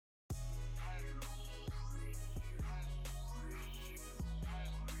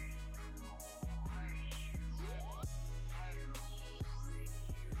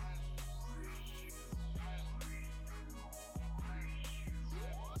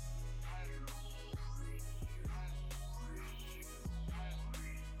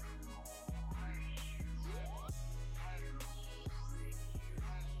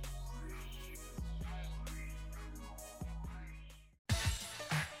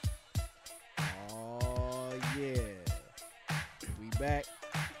back.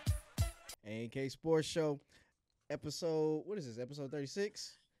 A&K Sports Show, episode, what is this, episode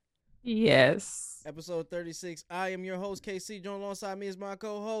 36? Yes. Episode 36. I am your host, KC. Joined alongside me is my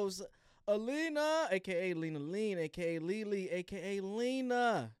co-host, Alina, a.k.a. Lena Lean, a.k.a. Lily, a.k.a.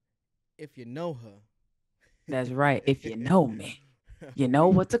 Lena, if you know her. That's right. If you know me, you know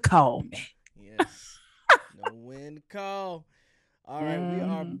what to call me. Yes. Know when to call. All right, we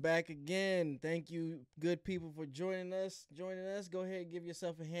are back again. Thank you, good people, for joining us. Go ahead and give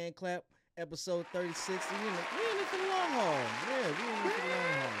yourself a hand clap. Episode 36. We in it for the long haul. Yeah, we in it for the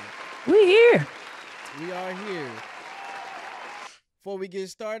long haul. We here. We are here. Before we get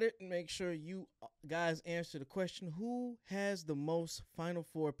started, make sure you guys answer the question: who has the most Final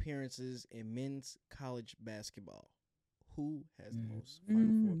Four appearances in men's college basketball? Who has the most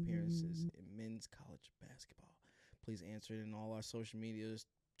Final Four appearances in men's college basketball? Please answer it in all our social medias: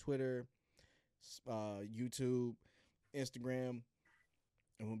 Twitter, YouTube, Instagram,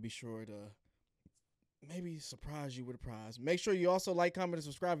 and we'll be sure to maybe surprise you with a prize. Make sure you also like, comment, and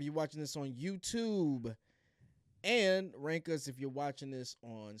subscribe if you're watching this on YouTube. And rank us if you're watching this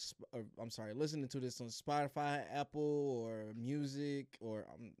on, listening to this on Spotify, Apple, or music, or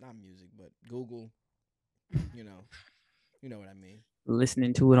not music, but Google. You know what I mean.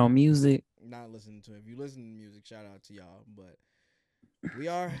 Listening to it on music. Not listening to it. If you listen to music, shout out to y'all. But we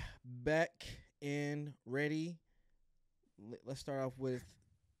are back and ready. Let's start off with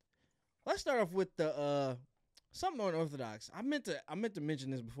the something unorthodox. I meant to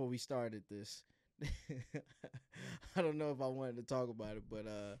mention this before we started this. I don't know if I wanted to talk about it, but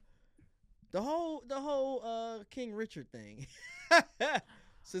the whole King Richard thing.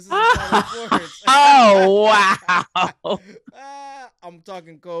 Since it's oh wow! I'm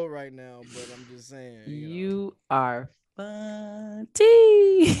talking cold right now, but I'm just saying. You are funny.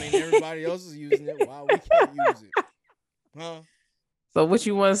 I mean, everybody else is using it. Why we can't use it? Huh? So what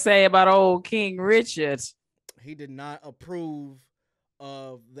you want to say about old King Richard? He did not approve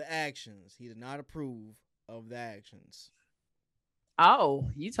of the actions. Oh,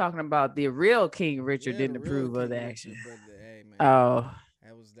 you talking about the real King Richard didn't approve of the action? Hey, man. Oh,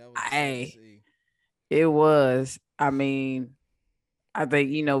 that was hey, it was. I mean, I think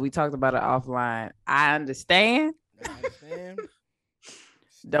we talked about it offline. I understand.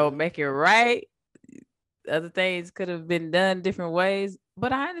 Don't make it right. Other things could have been done different ways,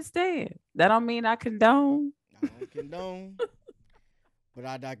 but I understand. That don't mean I condone. I don't condone, but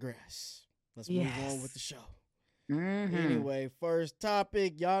I digress. Let's move on with the show. Mm-hmm. Anyway, first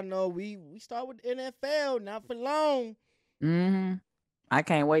topic. Y'all know we start with NFL, not for long. Mm-hmm. I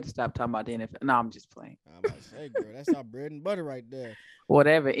can't wait to stop talking about the NFL. No, I'm just playing. I'm about to say, girl, that's our bread and butter right there.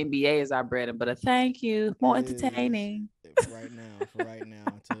 Whatever. NBA is our bread and butter. Thank you. More entertaining. For right now,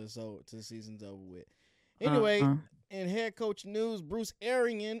 until the season's over with. Anyway, in head coach news, Bruce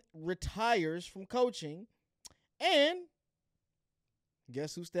Arians retires from coaching, and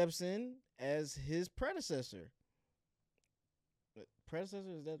guess who steps in as his predecessor?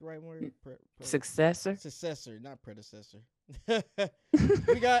 Predecessor, is that the right word? Successor? Successor, not predecessor.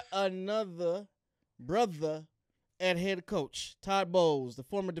 We got another brother at head coach, Todd Bowles, the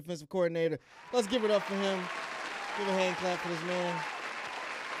former defensive coordinator. Let's give it up for him. Give a hand clap for this man.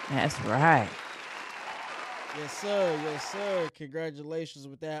 That's right. Yes, sir. Congratulations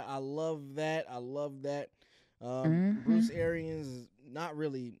with that. I love that. Bruce Arians is not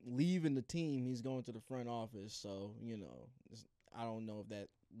really leaving the team. He's going to the front office. So, I don't know if that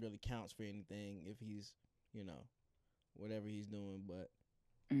really counts for anything if he's, whatever he's doing. But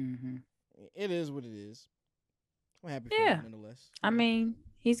it is what it is. I'm happy for him nonetheless. I mean,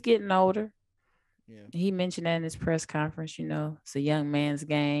 he's getting older. Yeah. He mentioned that in his press conference, it's a young man's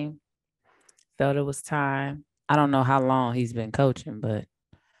game. Felt it was time. I don't know how long he's been coaching, but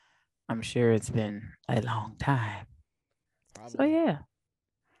I'm sure it's been a long time. Probably. So, yeah.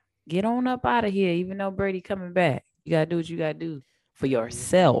 Get on up out of here, even though Brady coming back. You got to do what you got to do for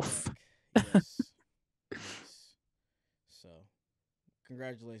yourself. Yes. So,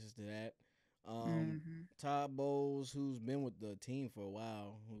 congratulations to that. Todd Bowles, who's been with the team for a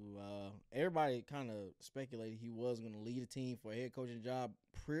while, who everybody kind of speculated he was going to lead a team for a head coaching job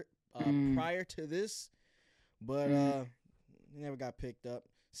prior to this, but he never got picked up.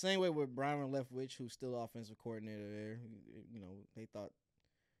 Same way with Brian Leftwich, who's still offensive coordinator there. They thought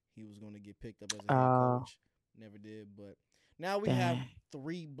he was going to get picked up as a head coach. Never did, but now we have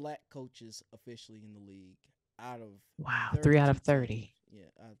 3 black coaches officially in the league out of 3 out of 30. Teams. Yeah,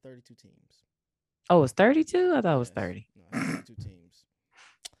 32 teams. Oh, it's 32? I thought it was 30. No, 32 teams.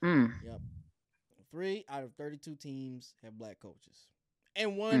 Yep. 3 out of 32 teams have black coaches.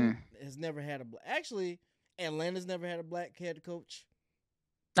 And one has never had a black. Actually, Atlanta's never had a black head coach.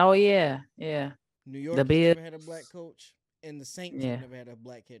 Oh yeah, yeah. New The York has Bills. never had a black coach, and the Saints have Yeah. never had a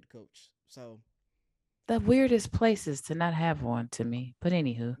black head coach. So The weirdest places to not have one to me. But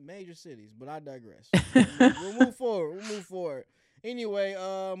anywho. major cities, but I digress. We'll move forward. We'll move forward. Anyway,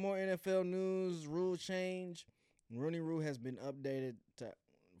 more NFL news. Rule change. Rooney Rule has been updated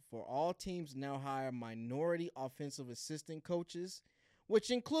for all teams now hire minority offensive assistant coaches, which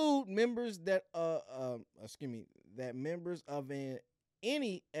include members that that members of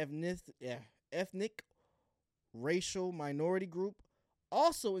any ethnic racial minority group,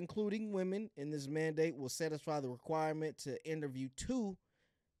 also including women in this mandate, will satisfy the requirement to interview two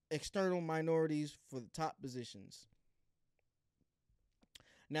external minorities for the top positions.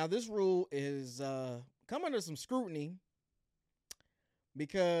 Now, this rule is come under some scrutiny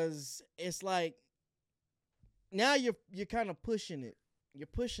because it's like now you're kind of pushing it. You're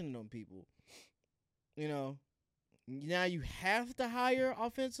pushing it on people. You know, now you have to hire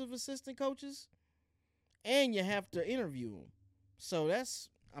offensive assistant coaches and you have to interview them. So that's,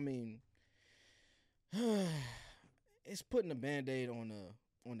 I mean, it's putting a band-aid on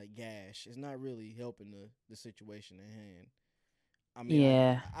a gash. It's not really helping the situation at hand. I mean,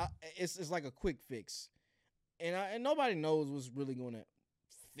 Yeah. it's like a quick fix, and nobody knows what's really going to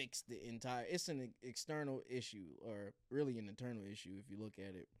fix the entire. It's an external issue, or really an internal issue if you look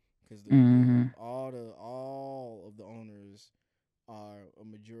at it, because Mm-hmm. all of the owners are a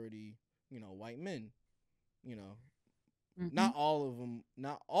majority, white men. You know, Mm-hmm. not all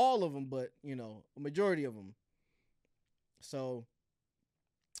of them, but a majority of them. So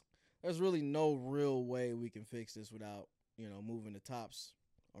there's really no real way we can fix this without moving the tops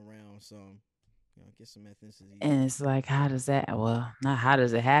around some, get some ethnicity. And it's like, how does that? Well, not how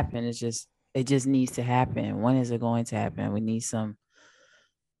does it happen? It just needs to happen. When is it going to happen? We need some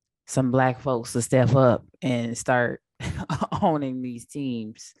black folks to step up and start owning these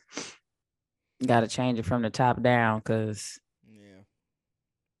teams. Got to change it from the top down because Yeah,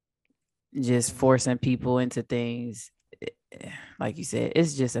 just and forcing people into things, like you said,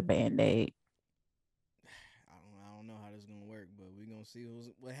 it's just a band aid. I don't know how this is gonna work, but we're gonna see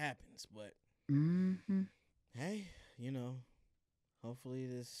what happens. But Mm-hmm. hey, hopefully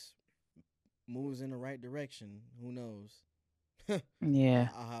this moves in the right direction. Who knows? Yeah.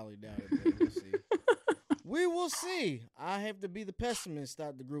 I highly doubt it, but we'll see. We will see. I have to be the pessimist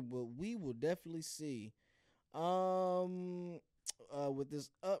out the group, but we will definitely see. With this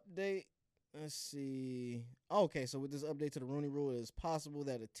update, let's see. Okay, so with this update to the Rooney Rule, it is possible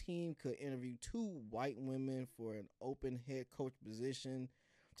that a team could interview two white women for an open head coach position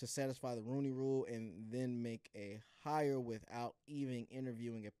to satisfy the Rooney Rule, and then make a hire without even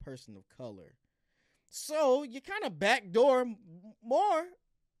interviewing a person of color. So you kind of backdoor more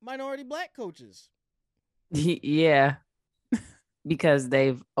minority black coaches. Yeah, because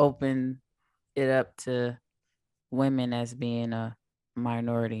they've opened it up to women as being a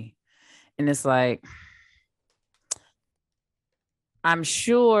minority. And it's like, I'm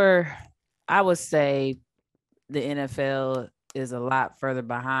sure I would say the NFL is a lot further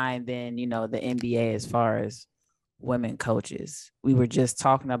behind than, the NBA as far as women coaches. We were just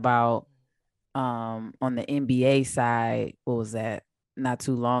talking about on the NBA side, what was that? Not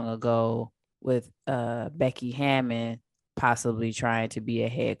too long ago with Becky Hammond possibly trying to be a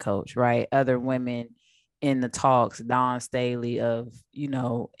head coach, right? Other women in the talks, Dawn Staley of,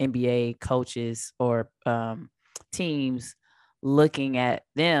 NBA coaches or teams looking at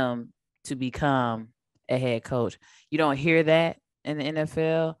them to become a head coach. You don't hear that in the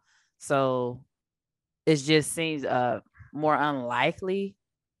NFL. So it just seems more unlikely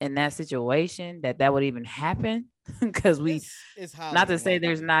in that situation that would even happen because It's not highly to say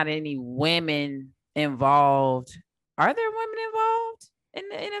there's unlikely. not any women involved. Are there women involved in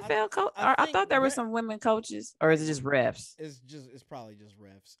the I NFL coach? I I think thought there were some women coaches, or is it just refs? it's probably just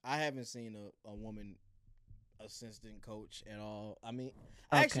refs. I haven't seen a woman assistant coach at all. I mean,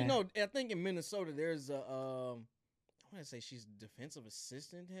 actually Okay. no. I think in Minnesota there's a I want to say she's defensive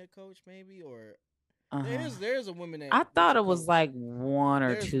assistant head coach maybe, or Uh-huh. there's a woman I that's thought a it was coach. like one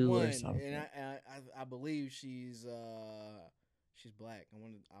or There's two or one, and something. I believe she's black.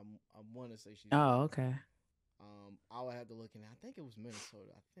 I want to say she's Oh, black. okay. I would have to look in. I think it was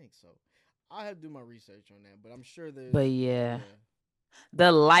Minnesota. I think so. I have to do my research on that, but I'm sure But there's yeah, yeah.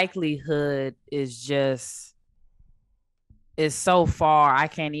 the likelihood is so far. I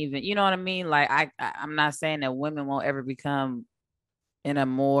can't even, you know what I mean? Like I'm not saying that women won't ever become in a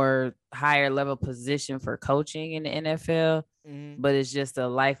more higher level position for coaching in the NFL, Mm-hmm. but it's just the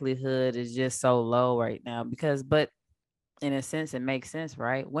likelihood is just so low right now but in a sense it makes sense,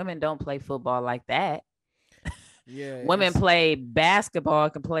 right? Women don't play football like that. Yeah, Women play basketball,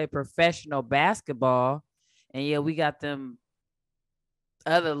 can play professional basketball. And yeah, we got them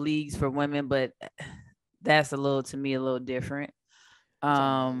other leagues for women, but that's to me a little different.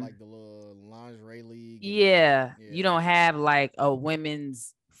 talking about like the little lingerie league. Yeah, Yeah. you don't have like a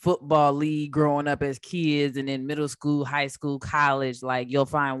women's football league growing up as kids, and then middle school, high school, college. Like you'll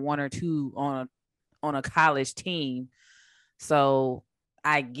find one or two on a college team. So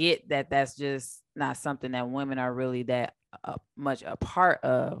I get that that's just not something that women are really that much a part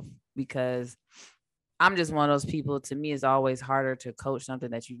of, because I'm just one of those people. To me, it's always harder to coach something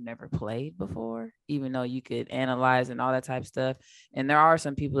that you've never played before, even though you could analyze and all that type of stuff. And there are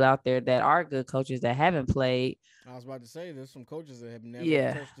some people out there that are good coaches that haven't played. I was about to say, there's some coaches that have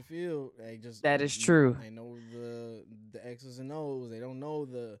never touched the field. They just that is true. They know the X's and O's. They don't know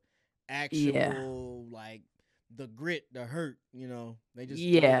the actual like the grit, the hurt. You know, they just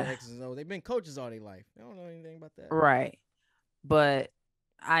know the X's and O's. They've been coaches all their life. They don't know anything about that. Right, but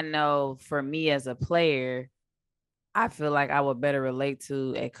I know for me as a player, I feel like I would better relate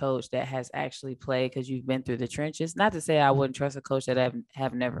to a coach that has actually played, because you've been through the trenches. Not to say I wouldn't trust a coach that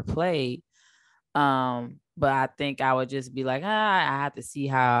have never played, but I think I would just be like, I have to see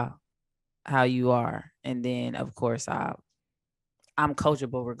how you are, and then of course I'm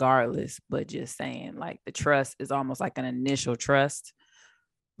coachable regardless. But just saying, like, the trust is almost like an initial trust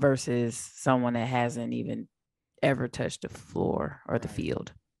versus someone that hasn't even ever touched the floor or the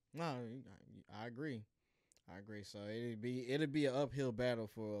field. No, I agree. So it'd be an uphill battle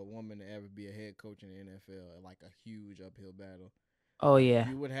for a woman to ever be a head coach in the NFL, like a huge uphill battle. Oh yeah.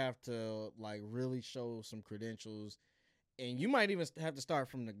 You would have to like really show some credentials, and you might even have to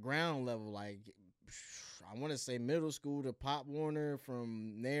start from the ground level. Like I want to say middle school to Pop Warner,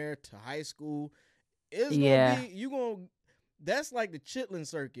 from there to high school. It's gonna be that's like the Chitlin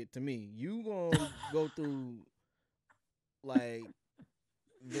circuit to me. You gonna go through like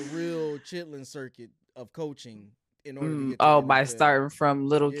the real Chitlin circuit of coaching in order to get to by starting from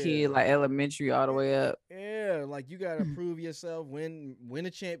little kid, like elementary, all the way up. Yeah, like you gotta prove yourself, win a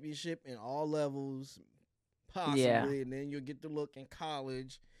championship in all levels, possibly, and then you'll get to look in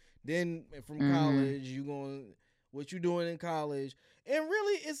college. Then from college, what you doing in college, and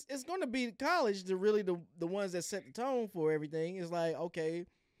really, it's gonna be college really the ones that set the tone for everything. It's like, okay,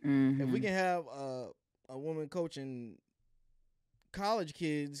 if we can have a woman coaching college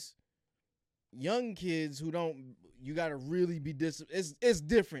kids, young kids who don't, you got to really be it's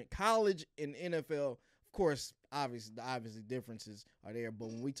different. College and NFL, of course, obviously differences are there, but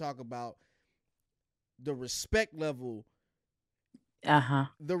when we talk about the respect level,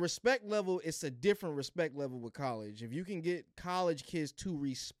 the respect level, it's a different respect level with college. If you can get college kids to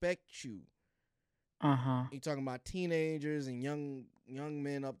respect you, you're talking about teenagers and young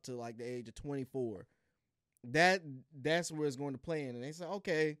men up to like the age of 24. That's where it's going to play in, and they say,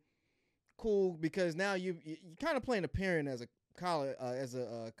 okay, cool, because now you kind of playing a parent as a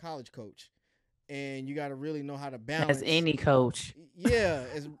college coach, and you got to really know how to balance. As any coach, yeah.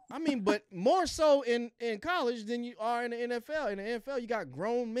 But more so in college than you are in the NFL. In the NFL, you got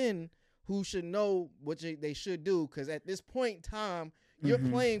grown men who should know what they should do, because at this point in time, you're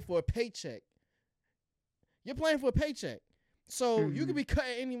playing for a paycheck. So you could be cut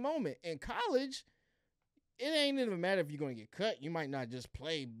at any moment. In college, it ain't even matter if you're going to get cut. You might not just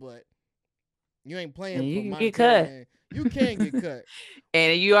play, but you ain't playing you for can get cut. Gain. You can get cut.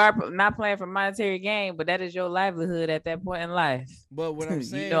 And you are not playing for monetary gain, but that is your livelihood at that point in life. But what I'm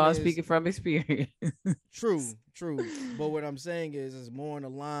saying, I'm speaking from experience. True. But what I'm saying is, it's more on the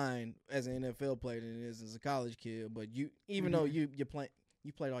line as an NFL player than it is as a college kid. But even though you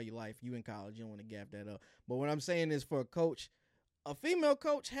played all your life, you in college, you don't want to gap that up. But what I'm saying is, for a coach, a female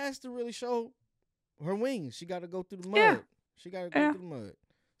coach has to really show her wings. She got to go through the mud. Yeah. She got to go through the mud.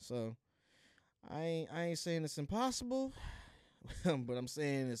 So I ain't saying it's impossible, but I'm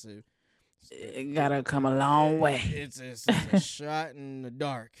saying it gotta come a long way. It's a shot in the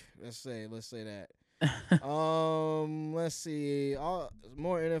dark. Let's say that. Let's see.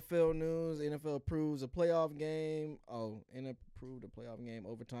 More NFL news. NFL approves a playoff game. NFL approved a playoff game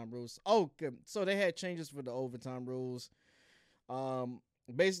overtime rules. Oh, good. So they had changes for the overtime rules.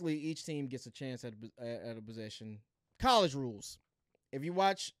 Basically, each team gets a chance at a possession. College rules. If you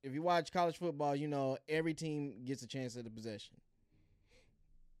watch college football, you know every team gets a chance at a possession.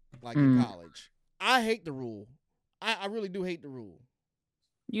 Like in college. I hate the rule. I really do hate the rule.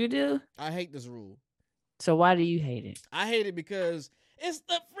 You do? I hate this rule. So why do you hate it? I hate it because it's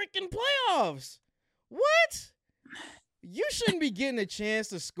the freaking playoffs. What? You shouldn't be getting a chance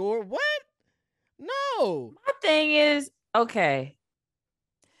to score. What? No. My thing is, okay.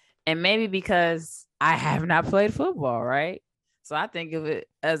 And maybe because I have not played football, right? So I think of it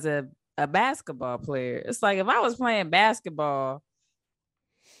as a basketball player. It's like if I was playing basketball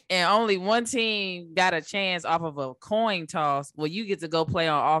and only one team got a chance off of a coin toss, well, you get to go play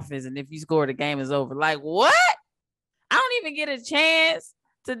on offense, and if you score, the game is over. Like, what? I don't even get a chance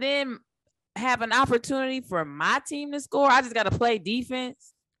to then have an opportunity for my team to score. I just got to play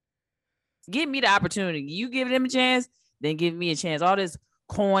defense. Give me the opportunity. You give them a chance, then give me a chance. All this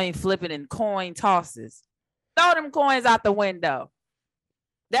coin flipping and coin tosses. Throw them coins out the window.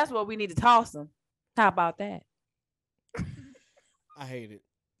 That's what we need to toss them. How about that? I hate it.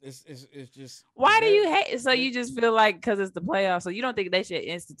 It's just why do you hate it? So you just feel like because it's the playoffs, so you don't think they should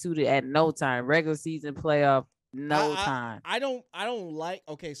institute it at no time, regular season playoff, time. I don't like.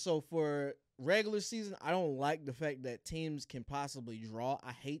 Okay, so for regular season, I don't like the fact that teams can possibly draw.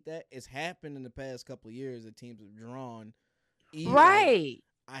 I hate that. It's happened in the past couple of years that teams have drawn. Right.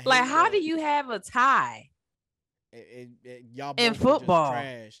 Like how do you have a tie? Y'all in football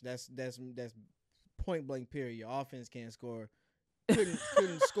trash. That's point blank period. Your offense can't score.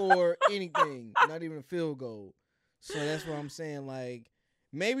 Couldn't score anything, not even a field goal. So that's what I'm saying. Like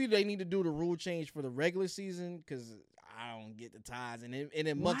maybe they need to do the rule change for the regular season because I don't get the ties and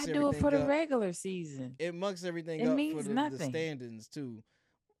it mucks everything up. Why do it for the regular season? It mucks everything up for the standings too.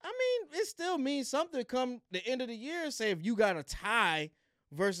 I mean, it still means something come the end of the year. Say if you got a tie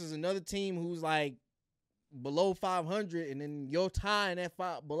versus another team who's like below 500, and then your tie in that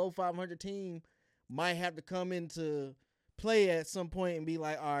below 500 team might have to come into play at some point and be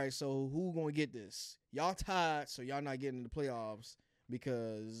like, all right, so who gonna get this? Y'all tied, so y'all not getting the playoffs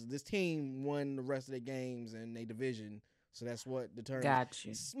because this team won the rest of their games in their division. So that's what determines. Got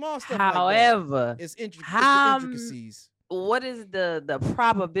you. Small stuff. However, like that. It's intricacies. What is the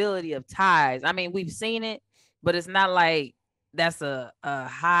probability of ties? I mean, we've seen it, but it's not like that's a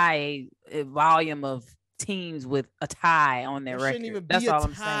high volume of teams with a tie on their record. Even that's all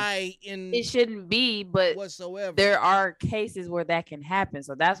I'm saying. It shouldn't be, but whatsoever. There are cases where that can happen.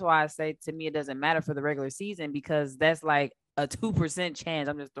 So that's why I say to me it doesn't matter for the regular season because that's like a 2% chance.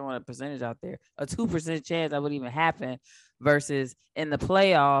 I'm just throwing a percentage out there. A 2% chance that would even happen versus in the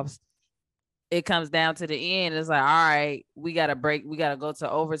playoffs. It comes down to the end. It's like, all right, we got to break. We got to go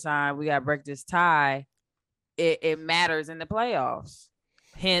to overtime. We got to break this tie. It matters in the playoffs.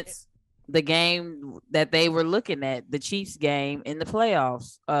 Hence, the game that they were looking at, the Chiefs game in the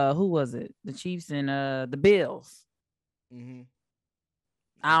playoffs. Who was it? The Chiefs and the Bills. Mm-hmm.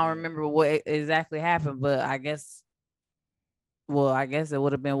 I don't remember what exactly happened, but I guess it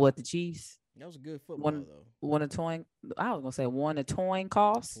would have been what the Chiefs. That was a good football though. Won a coin. I was gonna say won a coin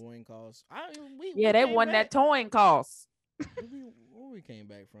cost. Coin cost. They won that coin cost. Where we came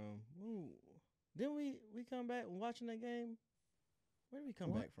back from? Didn't we come back watching that game? Where did we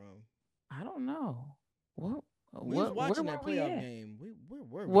come back from? I don't know. We was watching that playoff game.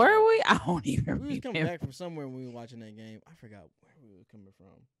 Where were we? I don't even remember. We was coming back from somewhere when we were watching that game. I forgot where we were coming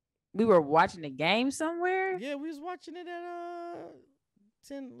from. We were watching the game somewhere? Yeah, we was watching it at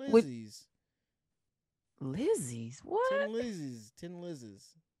 10 Lizzie's. Lizzie's? What? 10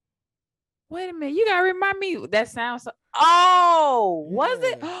 Lizzie's. Wait a minute. You gotta remind me. That sounds so... Oh, yeah. Was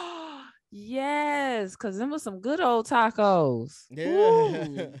it? Yes, because them was some good old tacos.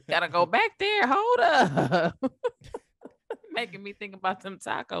 Yeah. Gotta go back there. Hold up. Making me think about them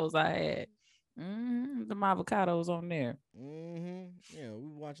tacos I had. Them avocados on there. Yeah, we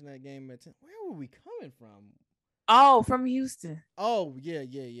were watching that game at 10. Where were we coming from? Oh, from Houston. Oh, yeah.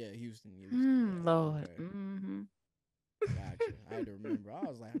 Houston. Lord. Okay. Gotcha. I had to remember. I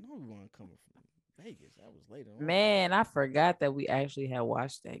was like, I know we weren't coming from Vegas. That was later on. Man, I forgot that we actually had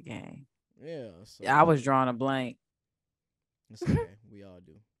watched that game. Yeah. So, I was drawing a blank. It's okay. We all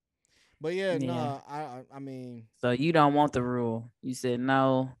do. But yeah. I mean. So you don't want the rule. You said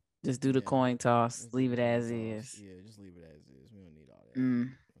no. Just do the coin toss. Leave it as is. Yeah, just leave it as is. We don't need all that. We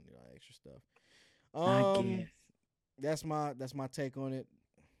don't need all that extra stuff. That's my take on it.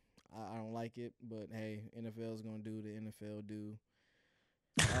 I don't like it, but hey, NFL is gonna do the NFL do.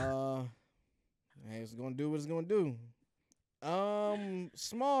 Hey, it's gonna do what it's gonna do.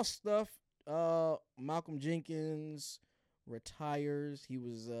 Small stuff. Malcolm Jenkins retires. He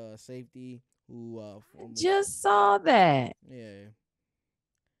was safety who just saw that. Yeah.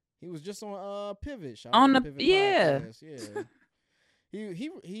 He was just on Pivot. On the Pivot podcast. Yeah.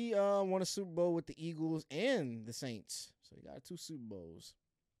 He won a Super Bowl with the Eagles and the Saints. So he got 2 Super Bowls.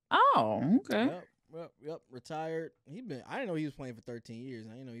 Oh, okay. Yep. Retired. I didn't know he was playing for 13 years.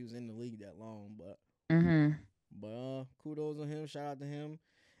 I didn't know he was in the league that long, but kudos on him. Shout out to him.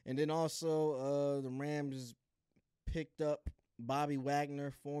 And then also the Rams picked up Bobby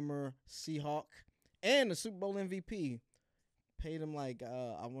Wagner, former Seahawk, and the Super Bowl MVP. Paid him like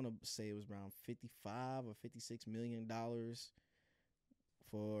I want to say it was around $55 or $56 million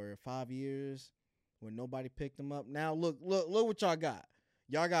for 5 years when nobody picked him up. Now look what y'all got.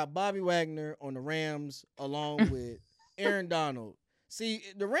 Y'all got Bobby Wagner on the Rams along with Aaron Donald. See,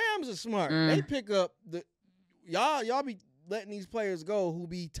 the Rams are smart. They pick up y'all be letting these players go who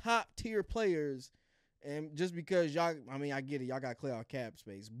be top tier players, and just because y'all, I mean, I get it, y'all got to clear out cap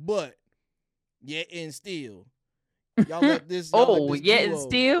space, but yet and still, y'all let this. Yet and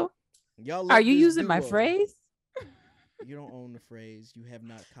still. Y'all are you using my phrase? You don't own the phrase. You have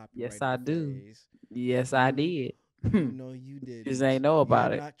not copyrighted. Yes, I do. Phrase. Yes, I did. No, you did. Just ain't know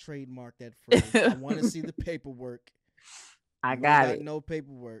about it. Not trademark that phrase. I want to see the paperwork. I got it. No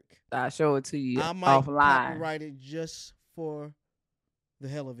paperwork. I'll show it to you. I might offline. Copyright it just for the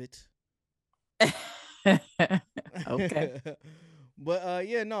hell of it. Okay. But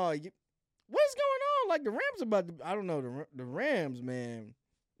yeah, no. What's going on? Like the Rams about to, I don't know, the Rams, man.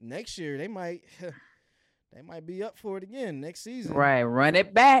 Next year they might be up for it again next season. Right, run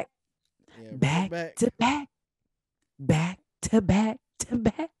it back. Yeah, back to back. Back to back to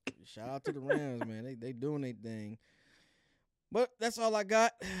back. Shout out to the Rams, man. They doing their thing. But that's all I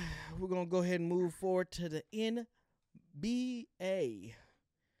got. We're going to go ahead and move forward to the NBA.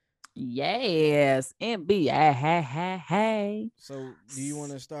 Yes, NBA. Hey. So, do you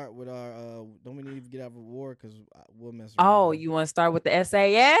want to start with our? Don't we need to get out of award because we'll mess around. Oh, you want to start with the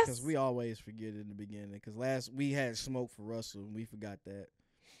SAS? Because we always forget in the beginning. Because we had smoke for Russell and we forgot that.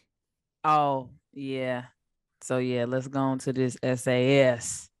 Oh yeah. So yeah, let's go on to this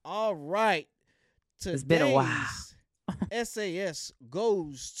SAS. All right. It's been a while. SAS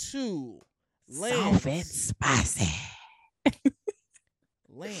goes to Soft and spicy.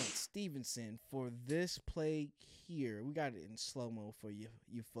 Lance Stephenson for this play here. We got it in slow-mo for you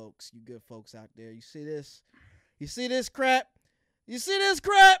folks, you good folks out there. You see this? You see this crap? You see this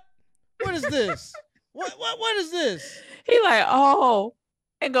crap? What is this? What is this? He like, oh,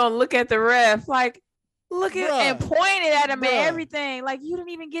 and gonna look at the ref like, look at and pointed at him and everything. Like, you didn't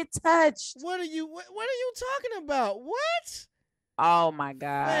even get touched. What are you talking about? What? Oh my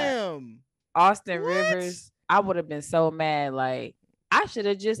God. Damn. Austin Rivers. I would have been so mad. Like, I should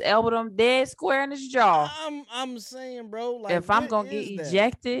have just elbowed him dead square in his jaw. I'm saying, bro, like, if I'm gonna get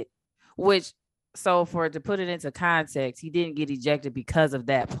ejected, to put it into context, he didn't get ejected because of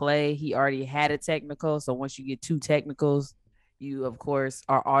that play. He already had a technical. So once you get two technicals, you, of course,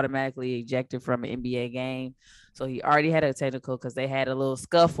 are automatically ejected from an NBA game. So he already had a technical because they had a little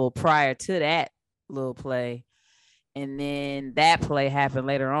scuffle prior to that little play. And then that play happened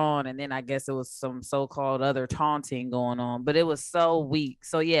later on. And then I guess it was some so-called other taunting going on. But it was so weak.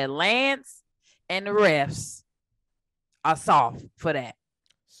 So, yeah, Lance and the refs are soft for that.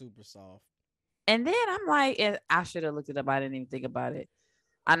 Super soft. And then I'm like, and I should have looked it up. I didn't even think about it.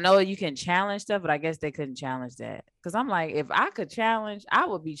 I know you can challenge stuff, but I guess they couldn't challenge that. Because I'm like, if I could challenge, I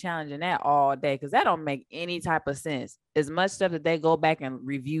would be challenging that all day because that don't make any type of sense. As much stuff that they go back and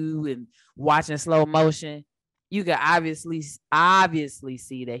review and watch in slow motion, you can obviously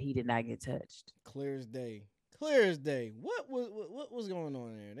see that he did not get touched. Clear as day. What was going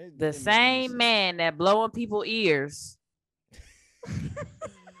on there? The same man that blowing people ears.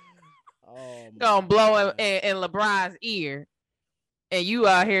 Gonna blow in LeBron's ear. And you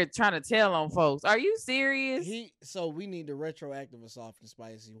out here trying to tell on folks. Are you serious? So we need the retroactive of soft and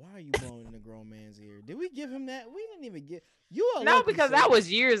spicy. Why are you blowing in a grown man's ear? Did we give him that? We didn't even get you. No, because that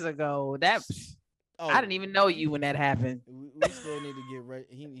was years ago. I didn't even know you when that happened. We still need to get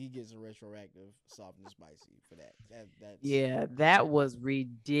he gets a retroactive soft and spicy for that. Yeah, that was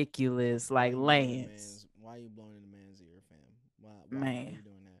ridiculous. Like, Lance. Why are you blowing in the man's ear, fam? Why Man. are you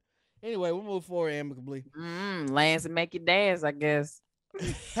doing that? Anyway, we'll move forward amicably. Lance and make you dance, I guess.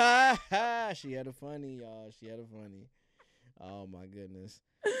 She had a funny, y'all. She had a funny. Oh my goodness.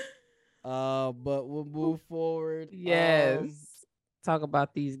 But we'll move forward. Yes. Talk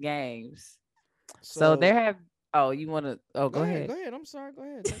about these games. So there have. Oh, you want to? Oh, go ahead. Go ahead. I'm sorry. Go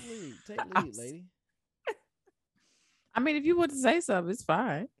ahead. Take lead, lady. I mean, if you want to say something, it's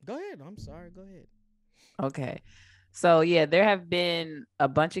fine. Go ahead. I'm sorry. Go ahead. Okay. So yeah, there have been a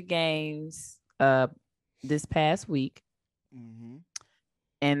bunch of games this past week,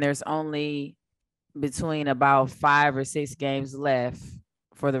 and there's only between about 5 or 6 games left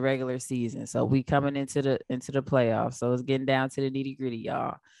for the regular season. So we coming into the playoffs. So it's getting down to the nitty gritty,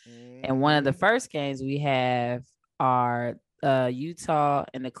 y'all. And one of the first games we have are Utah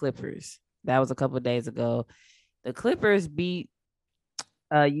and the Clippers. That was a couple of days ago. The Clippers beat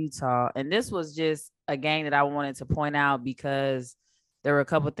Utah, and this was just a game that I wanted to point out because there were a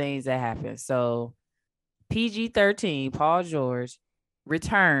couple of things that happened. So PG-13, Paul George,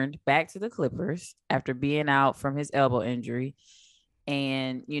 returned back to the Clippers after being out from his elbow injury.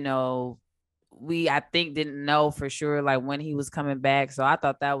 And, I think didn't know for sure like when he was coming back. So I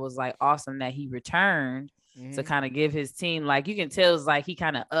thought that was like awesome that he returned to kind of give his team, like you can tell it's like he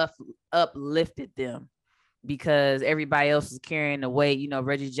kind of uplifted them because everybody else was carrying the weight.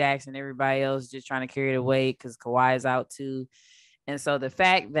 Reggie Jackson, everybody else just trying to carry the weight because Kawhi is out too. And so the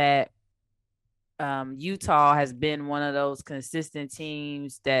fact that Utah has been one of those consistent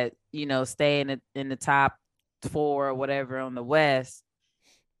teams that, stay in the top 4 or whatever on the West,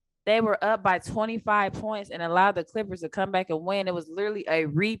 they were up by 25 points and allowed the Clippers to come back and win. It was literally a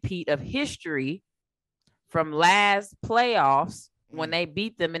repeat of history from last playoffs when they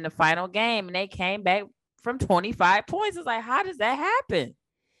beat them in the final game and they came back from 25 points. It's like, how does that happen?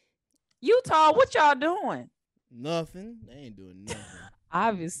 Utah, what y'all doing? Nothing. They ain't doing nothing.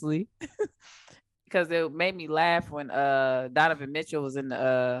 Obviously. Because it made me laugh when Donovan Mitchell was in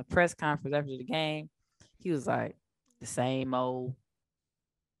the press conference after the game. He was like, the same old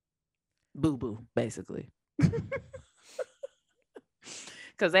boo-boo, basically.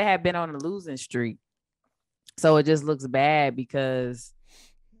 Because they had been on a losing streak. So it just looks bad because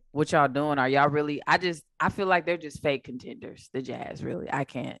what y'all doing? Are y'all really? I feel like they're just fake contenders. The Jazz, really. I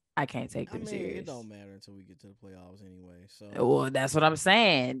can't take them serious. It don't matter until we get to the playoffs anyway. So well, that's what I'm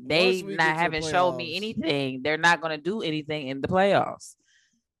saying. They haven't showed me anything. They're not going to do anything in the playoffs.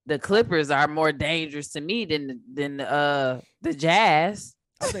 The Clippers are more dangerous to me than the Jazz.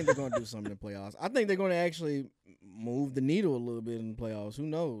 I think they're going to do something in the playoffs. I think they're going to actually move the needle a little bit in the playoffs. Who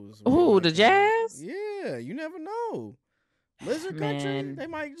knows? Ooh, the Jazz? Yeah, you never know. Lizard Country, they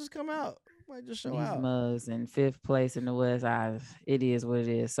might just come out. Might just show out. Mugs in 5th place in the West. It is what it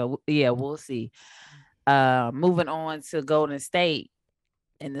is. So, yeah, we'll see. Moving on to Golden State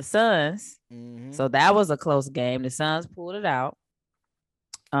and the Suns. Mm-hmm. So that was a close game. The Suns pulled it out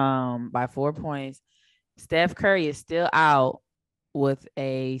by 4 points. Steph Curry is still out with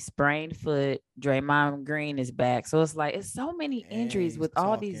a sprained foot. Draymond Green is back. So it's like, it's so many injuries with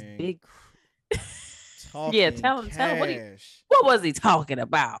all these big. Yeah, tell him what was he talking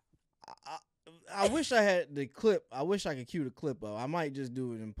about? I wish I had the clip. I wish I could cue the clip up. I might just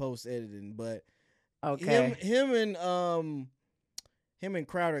do it in post editing, but okay. Him and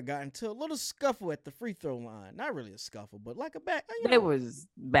Crowder got into a little scuffle at the free throw line. Not really a scuffle, but like a back. It was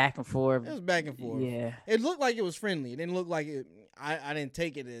back and forth. It was back and forth. Yeah. It looked like it was friendly. It didn't look like it. I didn't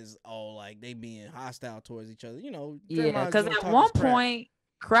take it as like they being hostile towards each other. Yeah, because at one point,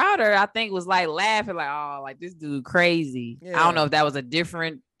 Crowder, I think, was like laughing, like, oh, like this dude crazy. Yeah. I don't know if that was a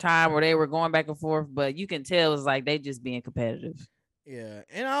different time where they were going back and forth, but you can tell it was like they just being competitive. Yeah,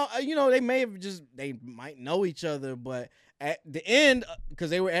 and they might know each other, but at the end, because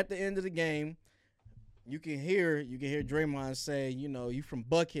they were at the end of the game, you can hear Draymond say, you from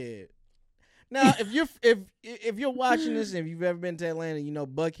Buckhead. Now, if you're watching this and if you've ever been to Atlanta,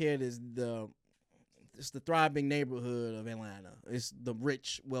 Buckhead is it's the thriving neighborhood of Atlanta. It's the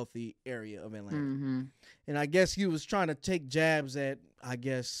rich, wealthy area of Atlanta. Mm-hmm. And I guess he was trying to take jabs at,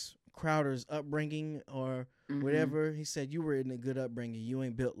 Crowder's upbringing or whatever. He said, you were in a good upbringing. You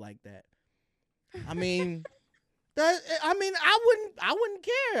ain't built like that. I mean, I wouldn't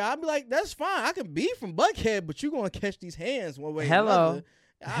care. I'd be like, that's fine. I can be from Buckhead, but you're going to catch these hands one way or another.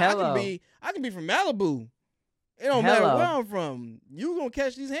 I can be from Malibu. It don't matter where I'm from. You going to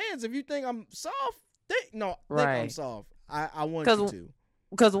catch these hands if you think I'm soft. Think I'm soft. I want you to.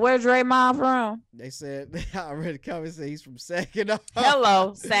 Because where Draymond from? They said, I read a comment say he's from Saginaw.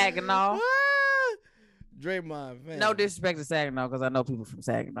 Hello, Saginaw. Draymond, man. No disrespect to Saginaw, because I know people from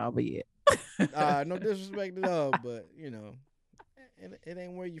Saginaw, but yeah. No disrespect at all, but, it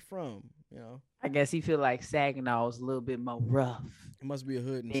ain't where you from, I guess he feel like Saginaw is a little bit more rough. It must be a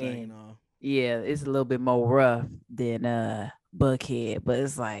hood in Saginaw. Yeah, it's a little bit more rough than Buckhead, but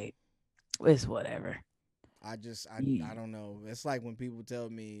it's like, it's whatever. I don't know. It's like when people tell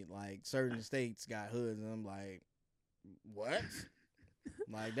me like certain states got hoods, and I'm like, what?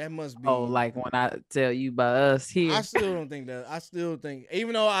 Like that must be. Oh, like when I tell you about us here. I still don't think that. I still think,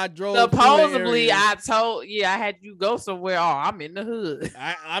 even though I drove. Supposedly, I had you go somewhere. Oh, I'm in the hood.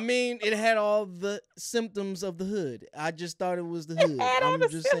 I mean, it had all the symptoms of the hood. I just thought it was the hood. I'm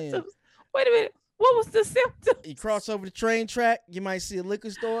just saying. Wait a minute. What was the symptom? You cross over the train track, you might see a liquor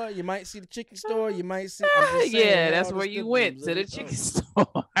store, you might see the chicken store, you might see. Yeah, that's where you went, to the chicken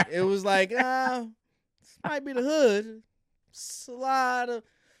store. It was like, might be the hood. It's a lot of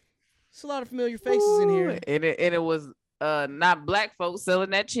familiar faces in here, and it was not black folks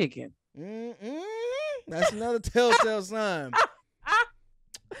selling that chicken. That's another telltale sign.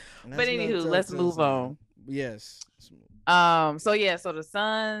 But anywho, let's move on. Yes. So the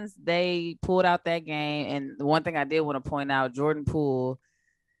Suns, they pulled out that game, and the one thing I did want to point out, Jordan Poole,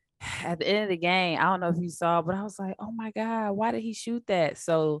 at the end of the game, I don't know if you saw, but I was like, oh my God, why did he shoot that?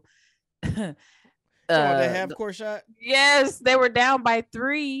 So that half court shot? Yes, they were down by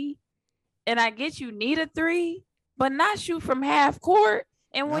 3. And I get you need a 3, but not shoot from half court.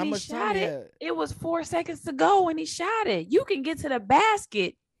 And when he shot it, it was 4 seconds to go when he shot it. You can get to the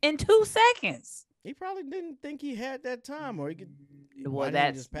basket in 2 seconds. He probably didn't think he had that time, or he could. Well,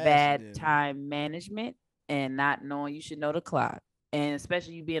 that's bad time management and not knowing you should know the clock. And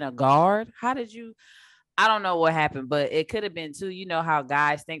especially you being a guard. How did you? I don't know what happened, but it could have been too. You know how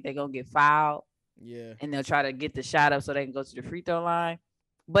guys think they're going to get fouled. Yeah. And they'll try to get the shot up so they can go to the free throw line.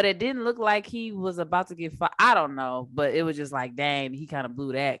 But it didn't look like he was about to get fired. I don't know, but it was just like, dang, he kind of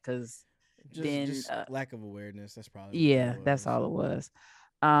blew that because just lack of awareness. That's probably that's all it was.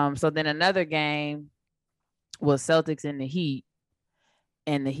 So then another game was Celtics and the Heat,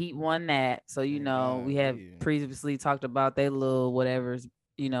 and the Heat won that. So we have previously talked about their little whatever's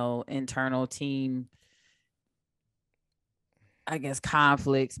internal team, I guess,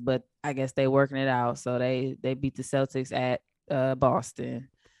 conflicts, but I guess they working it out. So they beat the Celtics at Boston.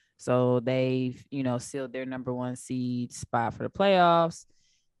 So they've, sealed their number 1 seed spot for the playoffs.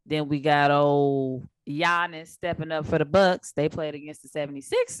 Then we got old Giannis stepping up for the Bucs. They played against the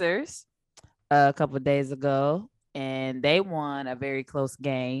 76ers a couple of days ago, and they won a very close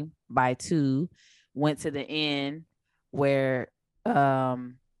game by 2. Went to the end where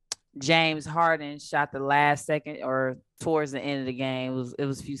James Harden shot the last second or towards the end of the game. It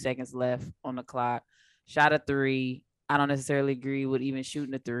was a few seconds left on the clock. Shot a 3. I don't necessarily agree with even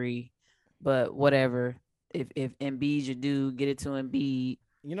shooting a 3, but whatever. If Embiid you do, get it to Embiid.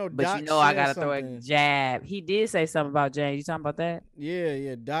 But I gotta throw a jab. He did say something about James. You talking about that?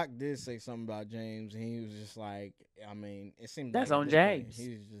 Yeah. Doc did say something about James, and he was just like, I mean, it seems that's like on James.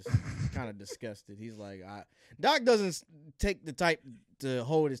 He's just kind of disgusted. He's like, Doc doesn't take the type to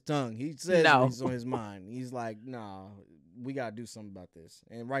hold his tongue. He says what's on his mind. He's like, nah, we gotta do something about this,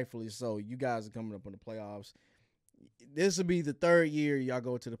 and rightfully so. You guys are coming up on the playoffs. This will be the 3rd year y'all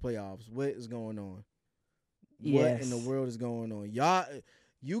go to the playoffs. What is going on? Yes. What in the world is going on?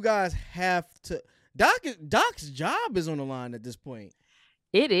 You guys have to. Doc's job is on the line at this point.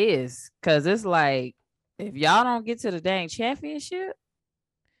 It is, because it's like, if y'all don't get to the dang championship,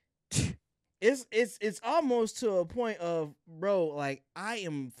 it's almost to a point of, bro, like, I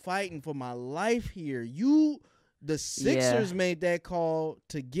am fighting for my life here. The Sixers made that call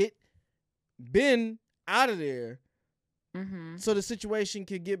to get Ben out of there. Mm-hmm. So the situation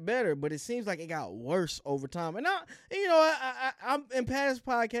could get better, but it seems like it got worse over time. And I'm in past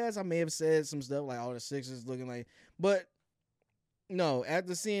podcasts, I may have said some stuff like, "Oh, the Sixers looking like," but no.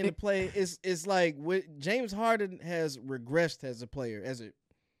 After seeing the play, it's like James Harden has regressed as a player,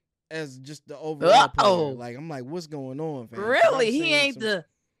 as just the overall player. Like, I'm like, what's going on, fam? Really, he ain't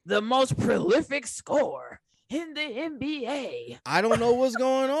the most prolific scorer in the NBA. I don't know what's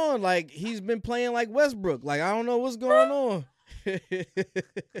going on. Like, he's been playing like Westbrook. Like, I don't know what's going on.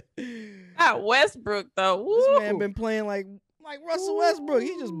 Not Westbrook though. Woo. This man been playing like Russell Westbrook.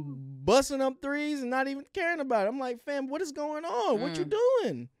 He just busting up threes and not even caring about it. I'm like, fam, what is going on? What you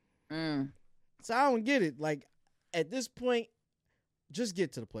doing? So I don't get it. Like, at this point, just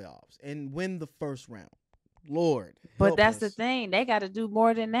get to the playoffs and win the first round. Lord. But that's the thing. They got to do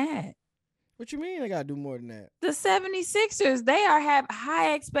more than that. What you mean they got to do more than that? The 76ers, they have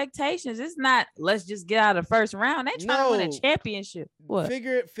high expectations. It's not, let's just get out of the first round. They trying to win a championship. What?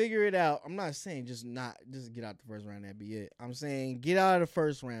 Figure it out. I'm not saying just get out the first round, that'd be it. I'm saying get out of the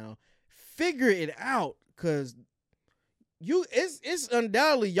first round. Figure it out, because it's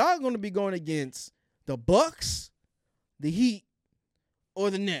undoubtedly y'all going to be going against the Bucs, the Heat, or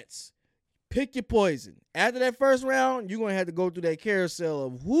the Nets. Pick your poison. After that first round, you're going to have to go through that carousel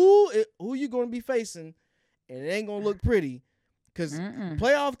of who you're going to be facing, and it ain't going to look pretty, because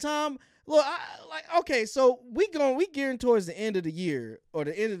playoff time, look, okay, so we gearing towards the end of the year or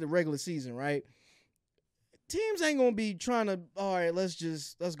the end of the regular season, right? Teams ain't going to be trying to, all right, let's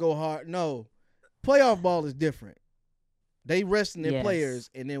go hard. No, playoff ball is different. They resting their players,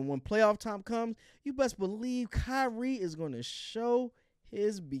 and then when playoff time comes, you best believe Kyrie is going to show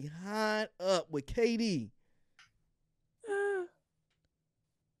his behind up with KD.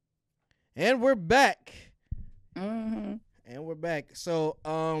 And we're back. Mm-hmm. And we're back. So,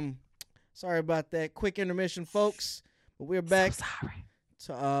 sorry about that quick intermission, folks. But we're back. So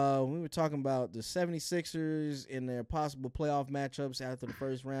sorry. We were talking about the 76ers and their possible playoff matchups after the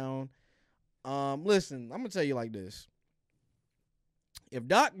first round. Listen, I'm going to tell you like this. If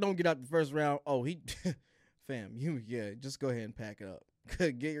Doc don't get out the first round, fam, just go ahead and pack it up.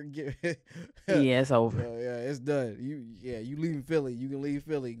 get Yeah, it's over. it's done. You leaving Philly. You can leave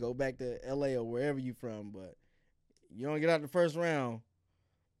Philly, go back to LA or wherever you from, but you don't get out the first round.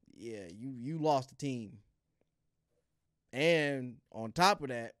 Yeah, you lost the team. And on top of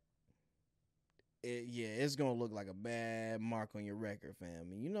that, it's gonna look like a bad mark on your record,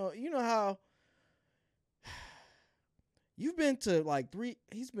 fam. And you know how you've been to like three.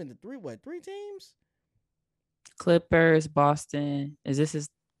 He's been to three teams? Clippers, Boston. Is this his?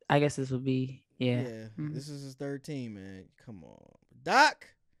 I guess this would be This is his third team, man. Come on, Doc.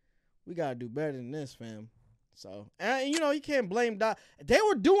 We gotta do better than this, fam. So, and you can't blame Doc. They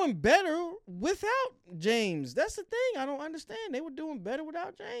were doing better without James. That's the thing. I don't understand. They were doing better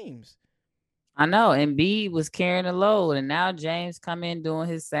without James. I know. Embiid was carrying the load, and now James come in doing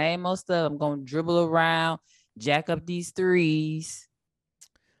his same old stuff. I'm gonna dribble around, jack up these threes.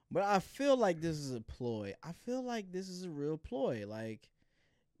 But I feel like this is a ploy. I feel like this is a real ploy. Like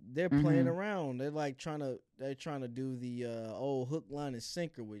they're playing around. They're like trying to do the old hook, line, and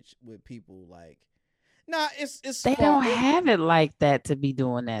sinker with people. Like, nah, it's they don't have it like that to be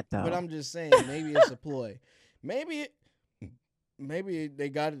doing that though. But I'm just saying, maybe it's a ploy. Maybe they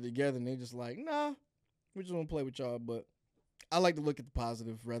got it together and they just like, nah, we just want to play with y'all. But I like to look at the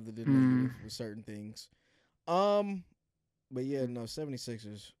positive rather than negative with certain things. But yeah, no,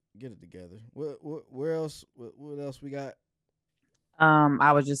 76ers. Get it together. Where else? What else we got?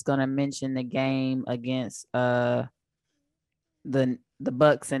 I was just gonna mention the game against the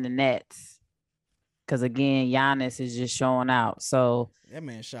Bucs and the Nets, because again, Giannis is just showing out. So that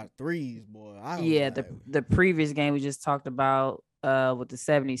man shot threes, boy. The previous game we just talked about with the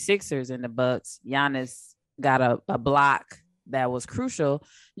 76ers and the Bucs, Giannis got a block that was crucial,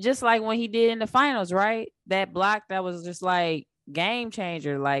 just like when he did in the finals, right? That block that was just like game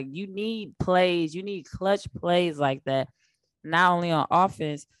changer. Like you need clutch plays like that, not only on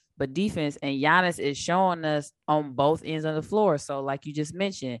offense but defense. And Giannis is showing us on both ends of the floor. So like you just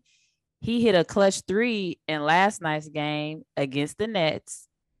mentioned, he hit a clutch three in last night's game against the Nets,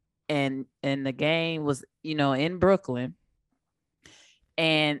 and the game was in Brooklyn,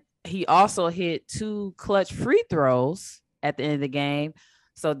 and he also hit 2 clutch free throws at the end of the game.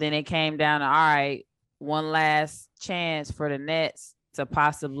 So then it came down to, all right, one last chance for the Nets to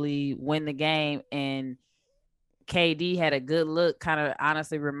possibly win the game. And KD had a good look, kind of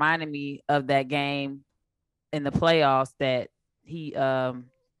honestly reminded me of that game in the playoffs that he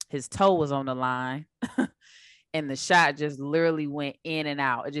his toe was on the line and the shot just literally went in and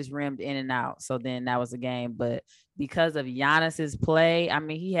out. It just rimmed in and out. So then that was the game. But because of Giannis's play, I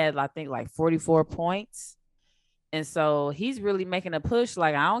mean, he had, I think, like 44 points. And so he's really making a push.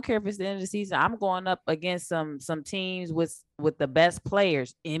 Like, I don't care if it's the end of the season. I'm going up against some teams with the best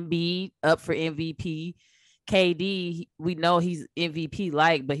players. Embiid up for MVP. KD, we know he's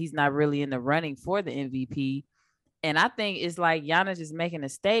MVP-like, but he's not really in the running for the MVP. And I think it's like Giannis is making a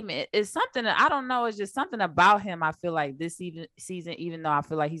statement. It's something that I don't know. It's just something about him. I feel like this season, even though I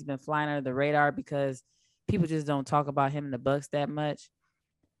feel like he's been flying under the radar because people just don't talk about him in the Bucs that much.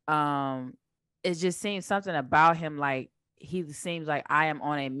 It just seems something about him. Like he seems like, I am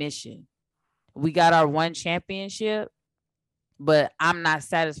on a mission. We got our one championship, but I'm not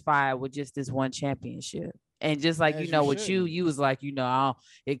satisfied with just this one championship. And just like, with you was like,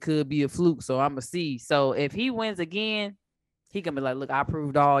 it could be a fluke. So I'm a see. So if he wins again, he can be like, look, I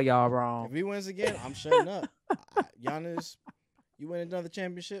proved all y'all wrong. If he wins again, I'm shutting up. Giannis, you win another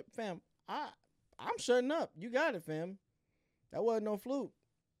championship, fam. I'm shutting up. You got it, fam. That wasn't no fluke.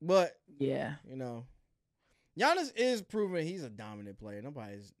 But yeah, Giannis is proving he's a dominant player.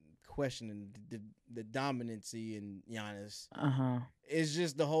 Nobody's questioning the dominancy in Giannis. It's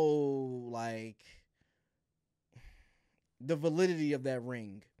just the whole like the validity of that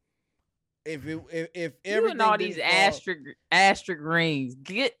ring. If everything all these asterisk rings,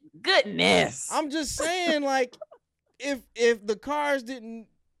 goodness. I'm just saying, like, if the cards didn't,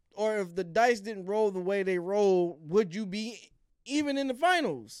 or if the dice didn't roll the way they roll, would you be even in the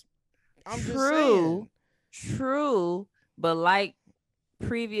finals? I'm just saying. True, but like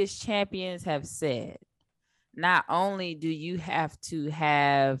previous champions have said, not only do you have to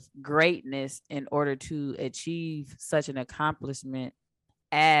have greatness in order to achieve such an accomplishment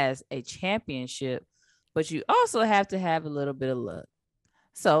as a championship, but you also have to have a little bit of luck.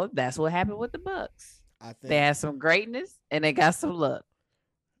 So that's what happened with the Bucs. I think they had some greatness and they got some luck.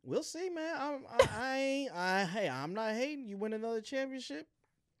 We'll see, man. I'm not hating. You win another championship,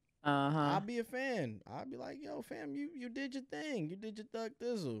 I'll be a fan. I'll be like, yo, fam, you did your thing. You did your thug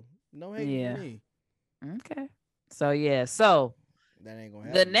thizzle. No hate for me. Okay. So That ain't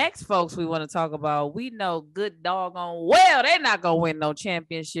gonna The happen. next folks we want to talk about, we know good doggone well they're not gonna win no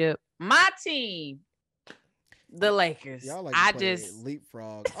championship. My team, the Lakers. Y'all like to play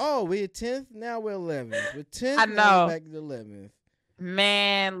leapfrog. Oh, we're 10th, now we're 11th. We're 10th, I now know. we're back to the 11th.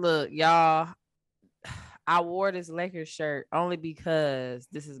 Man, look, y'all. I wore this Lakers shirt only because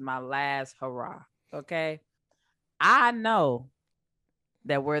this is my last hurrah. Okay. I know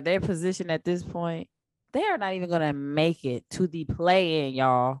that where they're positioned at this point, they are not even going to make it to the play-in,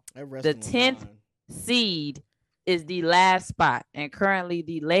 y'all. The 10th seed is the last spot, and currently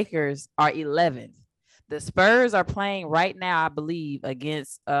the Lakers are 11th. The Spurs are playing right now, I believe,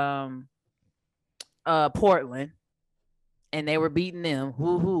 against Portland, and they were beating them.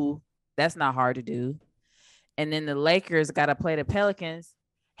 Woo-hoo. That's not hard to do. And then the Lakers got to play the Pelicans.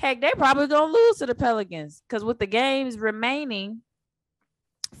 Heck, they're probably going to lose to the Pelicans because with the games remaining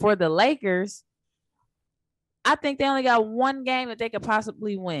for the Lakers, I think they only got one game that they could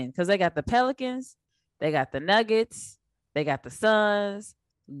possibly win because they got the Pelicans, they got the Nuggets, they got the Suns,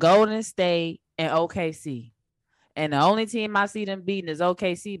 Golden State, and OKC. And the only team I see them beating is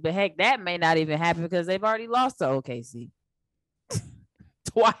OKC. But heck, that may not even happen because they've already lost to OKC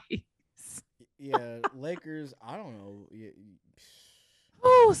twice. Yeah, Lakers, I don't know.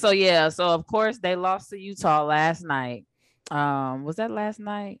 Ooh, so of course they lost to Utah last night. Was that last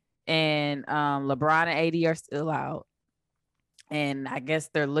night? And LeBron and AD are still out. And I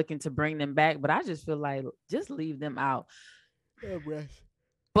guess they're looking to bring them back, but I just feel like just leave them out.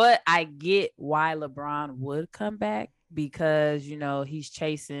 But I get why LeBron would come back because, you know, he's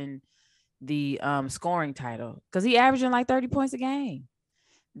chasing the scoring title because he averaging like 30 points a game.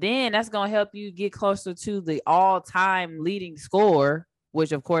 Then that's going to help you get closer to the all-time leading scorer,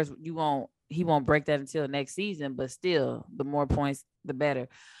 which of course he won't break that until next season, but still the more points, the better.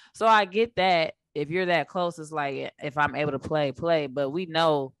 So I get that if you're that close, it's like, if I'm able to play, but we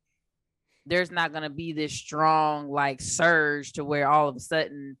know there's not going to be this strong like surge to where all of a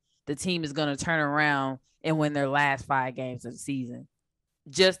sudden the team is going to turn around and win their last 5 games of the season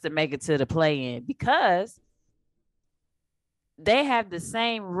just to make it to the play-in because they have the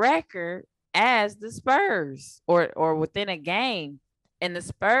same record as the Spurs or within a game, and the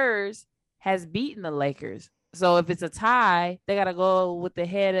Spurs has beaten the Lakers. So if it's a tie, they got to go with the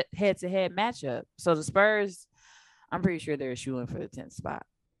head-to-head matchup. So the Spurs, I'm pretty sure they're shooting for the 10th spot.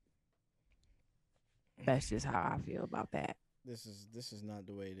 That's just how I feel about that. This is not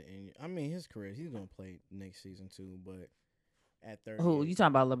the way to end. I mean, his career, he's gonna play next season too, but at 30. Who you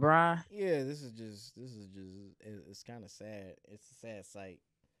talking about, LeBron? Yeah, this is just it's kind of sad. It's a sad sight.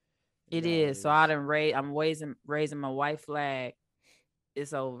 It is. So I'm raising my white flag.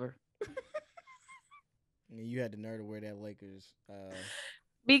 It's over. You had the nerve to wear that Lakers.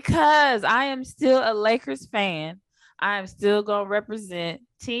 Because I am still a Lakers fan. I am still gonna represent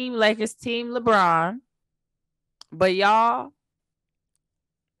Team Lakers, Team LeBron. But y'all,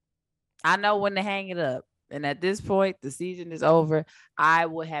 I know when to hang it up. And at this point, the season is over. I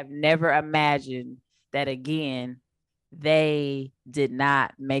would have never imagined that again, they did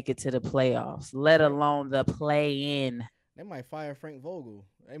not make it to the playoffs, let alone the play-in. They might fire Frank Vogel.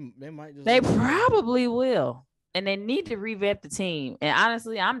 They might just. They probably will. And they need to revamp the team. And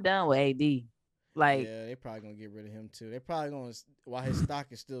honestly, I'm done with AD. Like, yeah, they probably gonna get rid of him too. They probably gonna, while his stock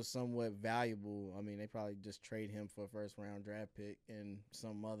is still somewhat valuable. I mean, they probably just trade him for a first-round draft pick and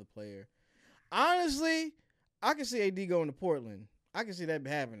some other player. Honestly, I can see AD going to Portland. I can see that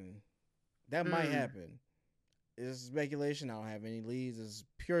happening. That might happen. It's speculation. I don't have any leads. It's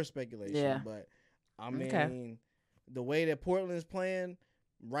pure speculation. Yeah. But I mean, the way that Portland is playing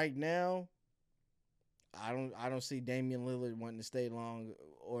right now, I don't see Damian Lillard wanting to stay long,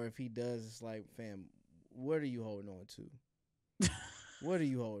 or if he does, it's like, fam, what are you holding on to? What are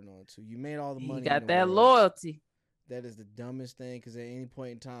you holding on to? You made all the money. You got that loyalty. That is the dumbest thing because at any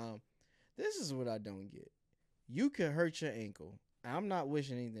point in time, this is what I don't get. You could hurt your ankle. I'm not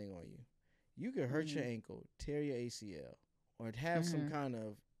wishing anything on you. You could hurt your ankle, tear your ACL, or have some kind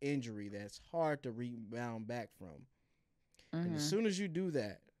of injury that's hard to rebound back from. And as soon as you do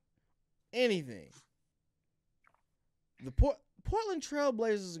that, anything, the Portland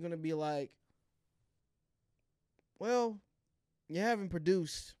Trailblazers are going to be like, well, you haven't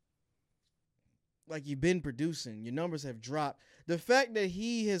produced like you've been producing. Your numbers have dropped. The fact that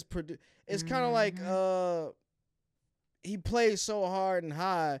he has produced, it's kind of like he plays so hard and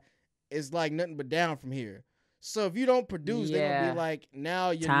high, it's like nothing but down from here. So if you don't produce, they're going to be like,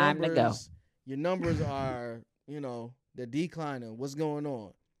 now your numbers are, they're declining. What's going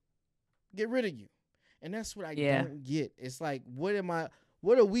on? Get rid of you. And that's what I don't get. It's like, what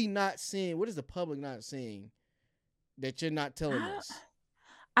are we not seeing? What is the public not seeing that you're not telling us?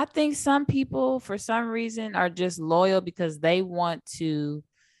 I think some people, for some reason, are just loyal because they want to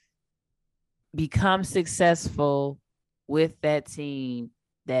become successful with that team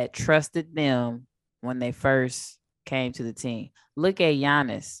that trusted them when they first came to the team. Look at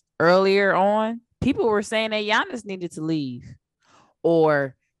Giannis. Earlier on, people were saying that Giannis needed to leave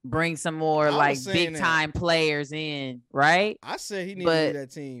or bring some more like big time players in, right? I said he needed to leave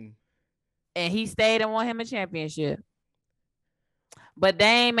that team. And he stayed and won him a championship. But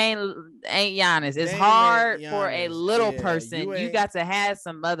Dame ain't Giannis. It's hard for a little person. You got to have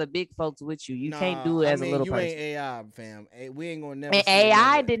some other big folks with you. You can't do it as a little person. You ain't AI, fam. We ain't gonna never. And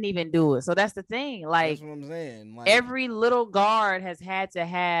AI didn't even do it. So that's the thing. Like, that's what I'm saying. Like, every little guard has had to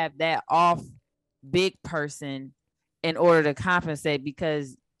have that off big person in order to compensate,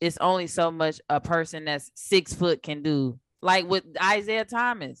 because it's only so much a person that's 6 foot can do. Like with Isaiah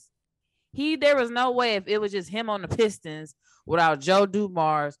Thomas, there was no way, if it was just him on the Pistons without Joe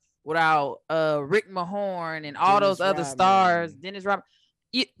Dumars, without Rick Mahorn and all those other stars, Dennis Rodman,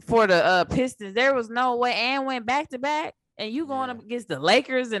 for the Pistons, there was no way, and went back to back. And you going up against the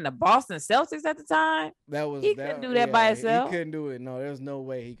Lakers and the Boston Celtics at the time? He couldn't do that by himself. He couldn't do it. No, there's no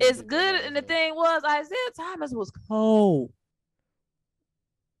way he could. It's good, and the thing was, Isaiah Thomas was cold.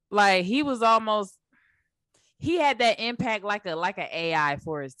 Like, he was almost. He had that impact like an AI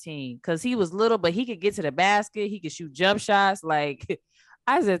for his team, because he was little, but he could get to the basket. He could shoot jump shots. Like,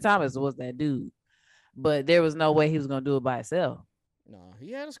 Isaiah Thomas was that dude, but there was no way he was gonna do it by himself. No,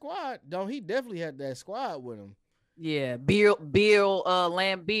 he had a squad. No, he definitely had that squad with him. Yeah, Bill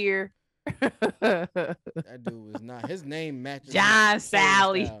Lambier. That dude was not. His name matches John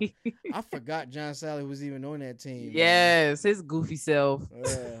Sally. I forgot John Sally was even on that team. Yes, man. His goofy self.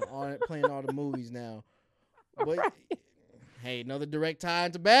 Playing all the movies now. But hey, another direct tie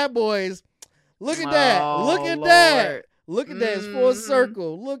into Bad Boys. Look at that. Look at that. Look at that. It's full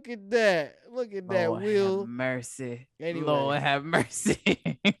circle. Look at that. Look at that. Lord Will have mercy. Anyway. Lord have mercy.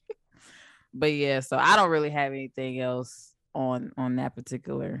 But yeah, so I don't really have anything else on that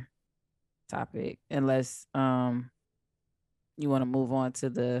particular topic, unless you want to move on to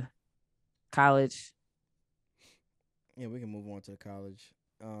the college. Yeah, we can move on to the college.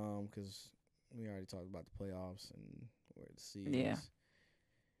 Because we already talked about the playoffs and where the seed is.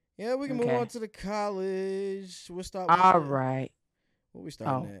 Yeah, we can move on to the college. We'll start with all right. What we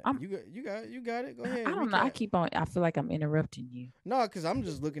starting at? You got it. Go ahead. I don't know. I feel like I'm interrupting you. No, because I'm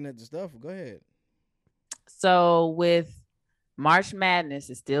just looking at the stuff. Go ahead. So with March Madness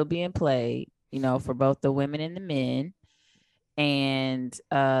is still being played, for both the women and the men. And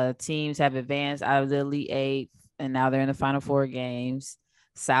teams have advanced out of the Elite Eight, and now they're in the Final Four games.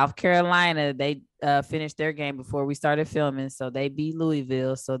 South Carolina, they finished their game before we started filming, so they beat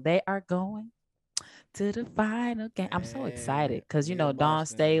Louisville. So they are going to the final game. I'm so excited because, Dawn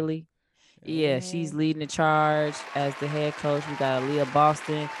Staley, she's leading the charge as the head coach. We got Aaliyah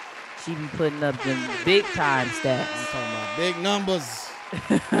Boston. She be putting up them big time stats. I'm talking about big numbers.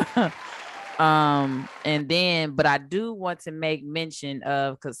 But I do want to make mention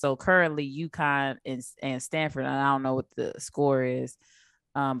of, so currently UConn and Stanford, and I don't know what the score is,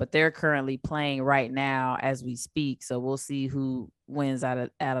 but they're currently playing right now as we speak. So we'll see who wins out of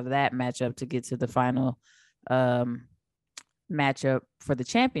that matchup to get to the final matchup for the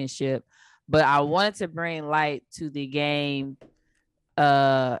championship. But I wanted to bring light to the game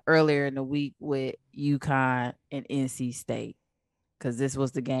earlier in the week with UConn and NC State, because this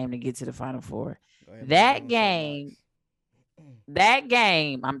was the game to get to the Final Four. That game,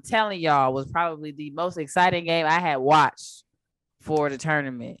 I'm telling y'all, was probably the most exciting game I had watched for the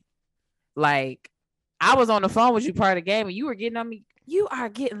tournament. Like, I was on the phone with you part of the game, and you were getting on me. You are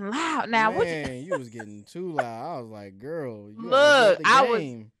getting loud now. Man, you was getting too loud. I was like, girl, look,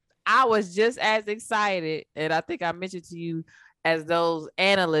 I was just as excited, and I think I mentioned to you, as those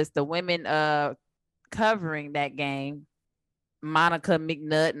analysts, the women covering that game, Monica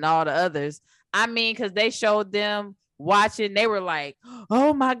McNutt and all the others. I mean, because they showed them watching, they were like,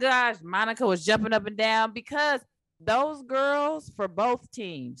 oh my gosh, Monica was jumping up and down, because those girls for both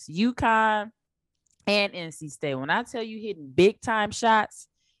teams, UConn and NC State, when I tell you hitting big time shots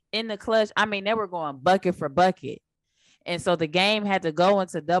in the clutch, I mean, they were going bucket for bucket. And so the game had to go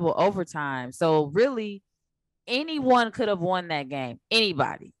into double overtime. So really, anyone could have won that game,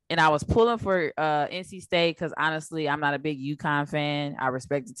 anybody. And I was pulling for NC State because, honestly, I'm not a big UConn fan. I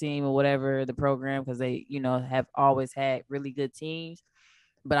respect the team or whatever, the program, because they, have always had really good teams.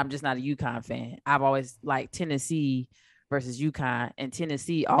 But I'm just not a UConn fan. I've always liked Tennessee versus UConn, and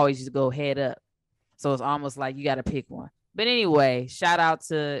Tennessee always just go head up. So it's almost like you got to pick one. But anyway, shout out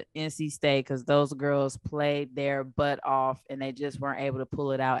to NC State because those girls played their butt off and they just weren't able to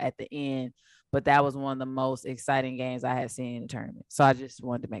pull it out at the end. But that was one of the most exciting games I had seen in the tournament. So I just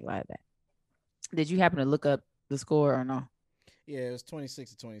wanted to make light of that. Did you happen to look up the score or no? Yeah, it was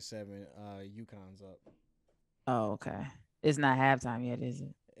 26-27. UConn's up. Oh, okay. It's not halftime yet, is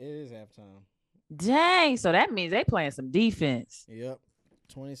it? It is halftime. Dang. So that means they playing some defense. Yep.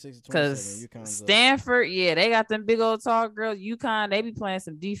 26-27. Because UConn's Stanford, yeah, they got them big old tall girls. UConn, they be playing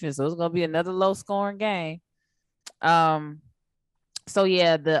some defense. So it's gonna be another low scoring game. So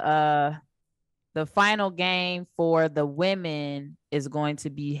yeah, the final game for the women is going to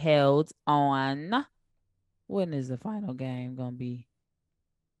be held on, when is the final game gonna be?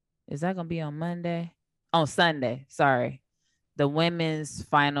 Is that gonna be on Monday? On Sunday, sorry. The women's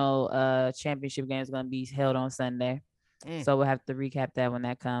final championship game is gonna be held on Sunday. So we'll have to recap that when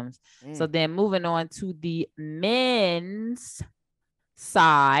that comes. So then moving on to the men's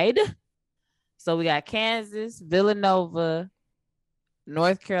side. So we got Kansas, Villanova,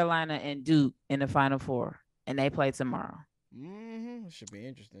 North Carolina, and Duke in the Final Four. And they play tomorrow. It should be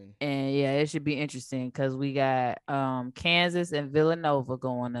interesting. And yeah, it should be interesting because we got Kansas and Villanova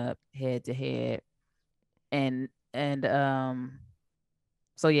going up head to head. And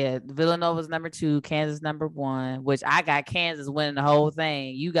so yeah, Villanova's number 2, Kansas number 1, which I got Kansas winning the whole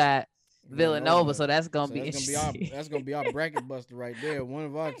thing. You got Villanova, so that's gonna be interesting. That's gonna be our bracket buster right there. One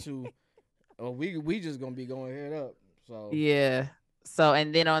of our two. We just gonna be going head up. So yeah. So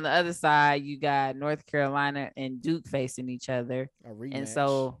and then on the other side, you got North Carolina and Duke facing each other. A rematch. And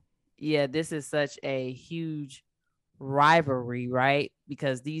so yeah, this is such a huge rivalry, right?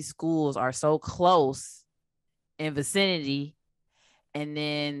 Because these schools are so close in vicinity. And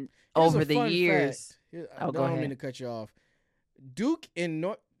then over the years, I don't mean to cut you off. Duke and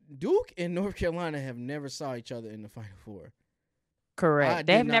North Carolina have never saw each other in the Final Four. Correct.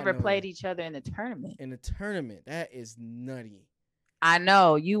 They've never played each other in the tournament. That is nutty. I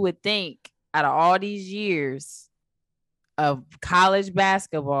know. You would think out of all these years of college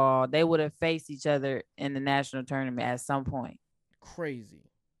basketball, they would have faced each other in the national tournament at some point. Crazy.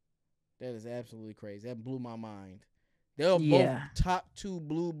 That is absolutely crazy. That blew my mind. They're both top 2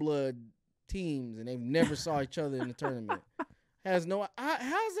 blue blood teams, and they've never saw each other in the tournament. How's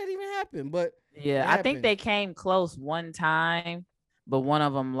that even happen? But yeah, I think they came close one time, but one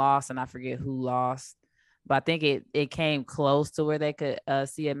of them lost, and I forget who lost. But I think it came close to where they could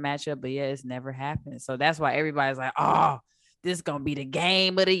see a matchup, but yeah, it's never happened. So that's why everybody's like, oh, this is gonna be the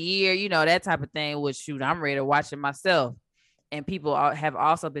game of the year, that type of thing. Which shoot, I'm ready to watch it myself. And people have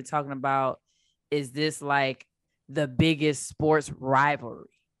also been talking about, is this like the biggest sports rivalry?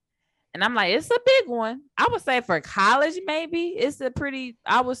 And I'm like, it's a big one. I would say for college, maybe it's a pretty,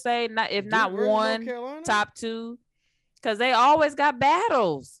 I would say not one, top 2, because they always got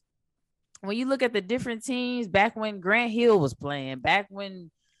battles. When you look at the different teams, back when Grant Hill was playing, back when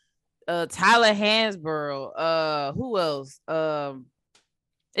Tyler Hansborough, who else?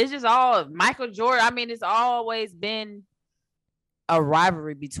 It's just all Michael Jordan. I mean, it's always been a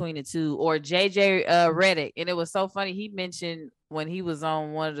rivalry between the two, or JJ Redick. And it was so funny. He mentioned when he was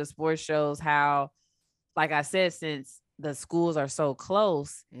on one of the sports shows how, like I said, since the schools are so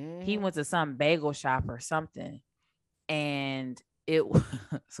close, he went to some bagel shop or something. And it was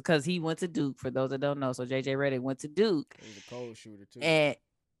because he went to Duke, for those that don't know. So JJ Redick went to Duke. He was a cold shooter too. And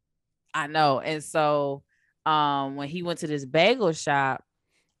I know. And so when he went to this bagel shop,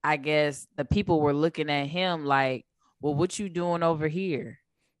 I guess the people were looking at him like, well, what you doing over here?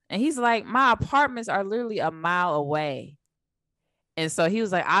 And he's like, my apartments are literally a mile away. And so he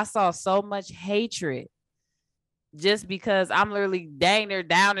was like, I saw so much hatred just because I'm literally dang near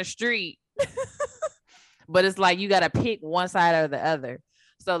down the street. But it's like you got to pick one side or the other.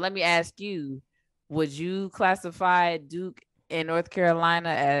 So let me ask you, would you classify Duke and North Carolina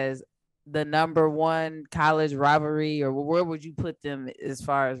as the number 1 college rivalry, or where would you put them as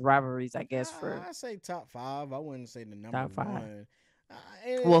far as rivalries, I guess? I say top 5. I wouldn't say the number top 1.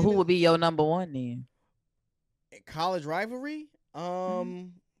 Well, who would be your number 1 then? College rivalry?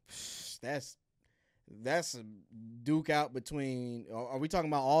 That's a duke out between. Are we talking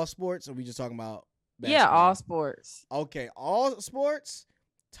about all sports, or are we just talking about basketball? Yeah, all sports. Okay, all sports.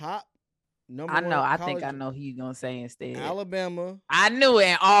 Top number 1. I think I know who you're gonna say instead. Alabama. I knew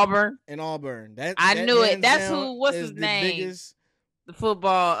it. Auburn. I knew it. That's who. What's his name? The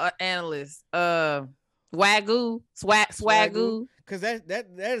football analyst. Swagoo. Because that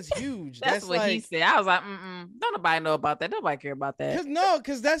is huge. That's what he said. I was like, don't nobody know about that. Nobody care about that.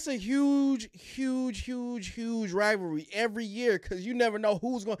 Because that's a huge rivalry every year. Because you never know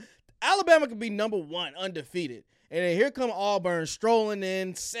who's going. Alabama could be number 1 undefeated, And then here come Auburn strolling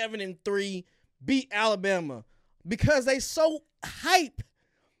in 7-3, beat Alabama because they so hype.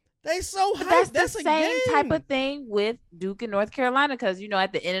 They so hype. That's the same type of thing with Duke and North Carolina because,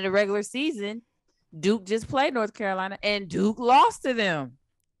 at the end of the regular season, Duke just played North Carolina and Duke lost to them.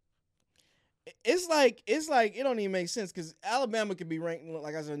 It's like it don't even make sense because Alabama could be ranked,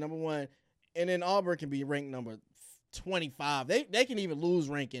 like I said, number 1, and then Auburn can be ranked number 25. They can even lose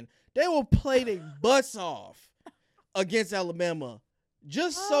ranking. They will play their butts off against Alabama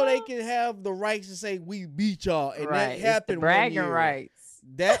just so they can have the rights to say we beat y'all. And that happened. It's the bragging rights.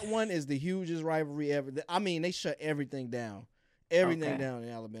 That one is the hugest rivalry ever. I mean, they shut everything down. Everything down in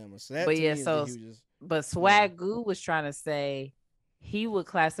Alabama. So that is the hugest. But Swagoo was trying to say he would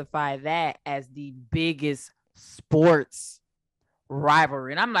classify that as the biggest sports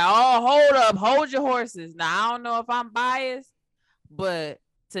rivalry. And I'm like, oh, hold your horses. Now, I don't know if I'm biased, but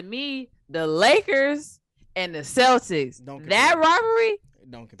to me, the Lakers and the Celtics, that rivalry,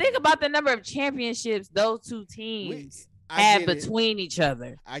 think about the number of championships those two teams have between each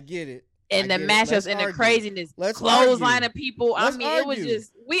other. I get it. And the matchups and the craziness, clothesline of people. It was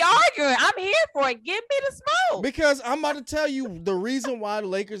just, we arguing. I'm here for it. Give me the smoke. Because I'm about to tell you the reason why the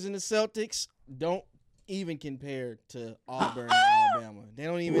Lakers and the Celtics don't even compare to Auburn and Alabama. They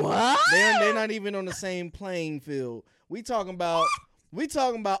don't even. They're not even on the same playing field. We talking about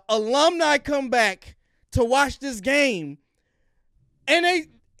alumni come back to watch this game, and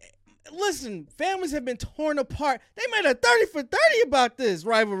listen, families have been torn apart. They made a 30 for 30 about this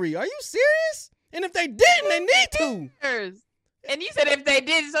rivalry. Are you serious? And if they didn't, they need to. And you said if they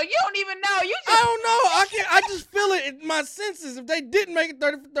did, so you don't even know. I don't know. I just feel it in my senses. If they didn't make it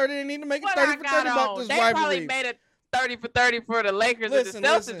 30 for 30, they need to make it 30 for 30 about this rivalry. They probably made it 30 for 30 for the Lakers and the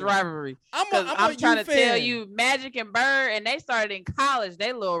Celtics rivalry. I'm trying to tell you, Magic and Bird, and they started in college,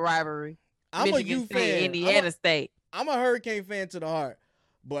 they little rivalry. I'm Michigan a U State, fan. Indiana State. I'm a Hurricane fan to the heart.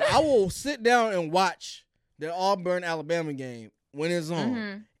 But I will sit down and watch the Auburn-Alabama game when it's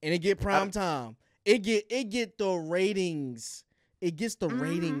on. And it get prime time. It get the ratings. It gets the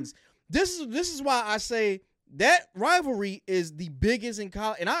ratings. This is why I say that rivalry is the biggest in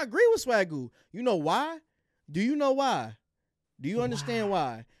college. And I agree with Swagoo. You know why? Do you know why? Do you understand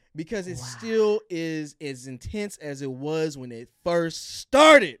why? Because it still is as intense as it was when it first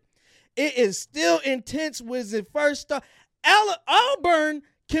started. It is still intense when it first started. Auburn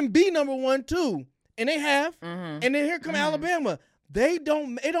can be number 1 too, and they have. And then here come Alabama. It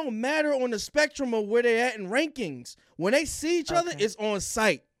don't matter on the spectrum of where they're at in rankings. When they see each other, it's on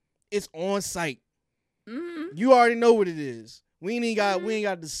site. It's on site. You already know what it is. We ain't got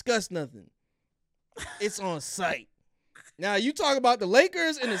to discuss nothing. It's on site. Now you talk about the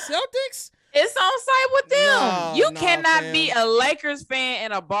Lakers and the Celtics. It's on site with them. You cannot be a Lakers fan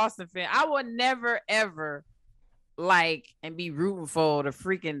and a Boston fan. I would never ever and be rooting for the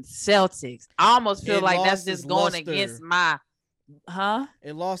freaking Celtics. I almost feel like that's just going against my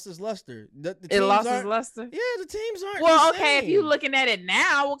It lost its luster. It lost its luster? Yeah, the teams aren't well, the okay, same. if you looking at it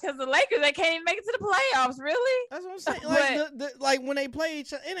now, because the Lakers, they can't even make it to the playoffs, really? That's what I'm saying. Like when they play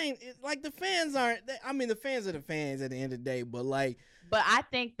each other, like the fans aren't. The fans are the fans at the end of the day, but But I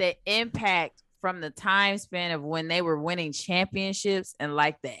think the impact from the time span of when they were winning championships in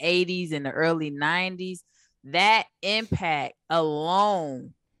like the 80s and the early 90s, that impact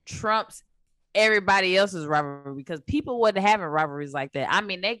alone trumps everybody else's rivalry because people wasn't having rivalries like that.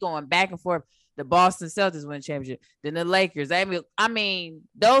 They going back and forth. The Boston Celtics win championship, then the Lakers.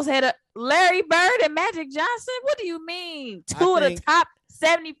 Those had Larry Bird and Magic Johnson. What do you mean? Two of the top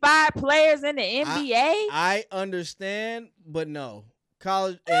 75 players in the NBA? I understand, but no.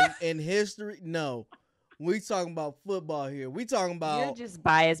 College and history, no. We talking about football here. We talking about. You're just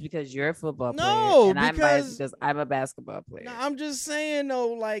biased because you're a football player. No, and I'm biased because I'm a basketball player. No, I'm just saying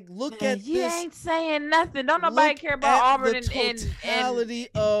though. Look at you this. You ain't saying nothing. Don't nobody care about Auburn and totality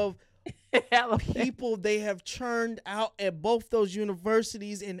of people they have churned out at both those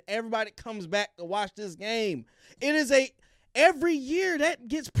universities, and everybody comes back to watch this game. It is every year that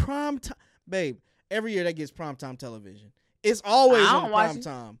gets prime time, babe. Every year that gets primetime television. It's always on prime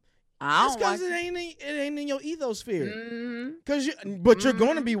time. It's because it ain't in your ethosphere. But you're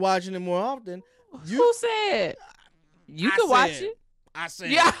going to be watching it more often. Who said? You can watch it. I said.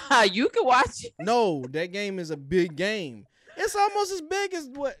 Yeah, you can watch it. No, that game is a big game. It's almost as big as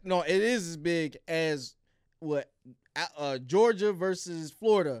what? No, it is as big as what? Georgia versus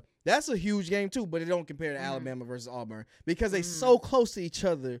Florida. That's a huge game too, but it don't compare to Alabama versus Auburn because they so close to each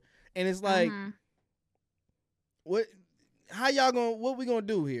other, and it's like, what? How y'all gonna? What we gonna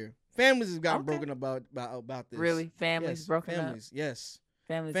do here? Families have gotten broken about this. Really? Families broken up? Yes.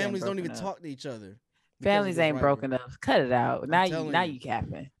 Families don't even talk to each other. Families ain't broken up. Cut it out. Now you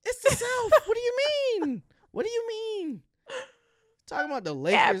capping. It's the South. What do you mean? What do you mean? Talking about the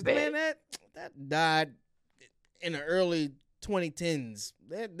Lakers, man. That died in the early 2010s.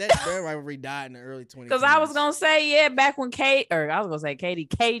 Their rivalry died in the early 2010s. Because I was gonna say, back when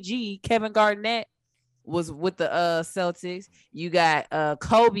KG, Kevin Garnett was with the Celtics. You got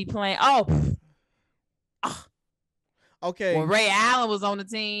Kobe playing. Okay. When Ray Allen was on the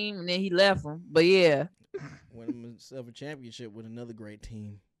team, and then he left him. But yeah, won himself a championship with another great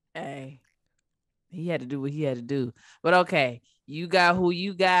team. Hey, he had to do what he had to do. But okay, you got who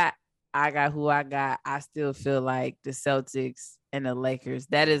you got. I got who I got. I still feel like the Celtics and the Lakers.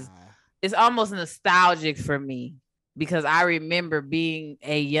 It's almost nostalgic for me because I remember being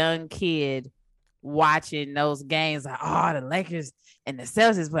a young kid watching those games. Like, the Lakers and the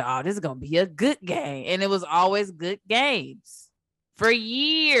Celtics, but this is gonna be a good game, and it was always good games for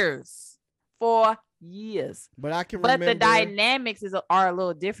years. But I can remember. But the dynamics are a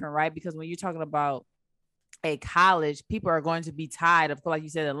little different, right? Because when you're talking about a college, people are going to be tied. Of course, like you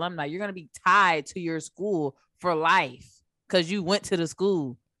said, alumni, you're going to be tied to your school for life because you went to the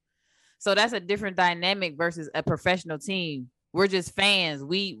school. So that's a different dynamic versus a professional team. We're just fans.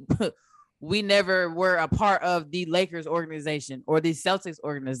 We never were a part of the Lakers organization or the Celtics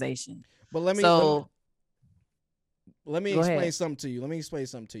organization. But let me explain something to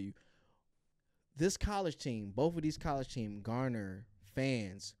you. This college team, both of these college teams garner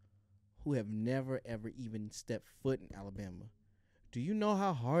fans who have never, ever even stepped foot in Alabama. Do you know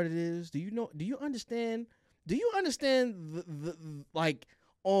how hard it is? Do you understand the like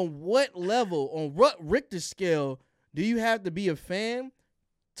on what level, on what Richter scale do you have to be a fan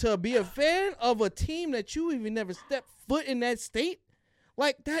to be a fan of a team that you even never stepped foot in that state?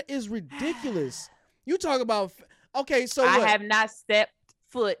 Like, that is ridiculous. You talk about, okay, so I have not stepped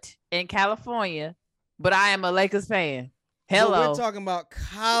foot in California, but I am a Lakers fan. Hello. But we're talking about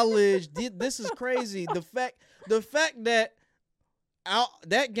college. This is crazy. The fact that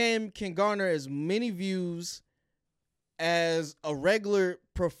that game can garner as many views as a regular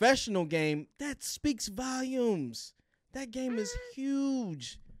professional game, that speaks volumes. That game is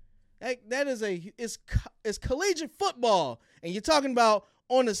huge. It's collegiate football, and you're talking about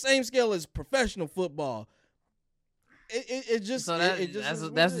on the same scale as professional football. That's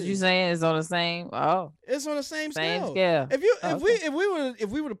what you're saying. It's on the same. Oh, it's on the same scale. If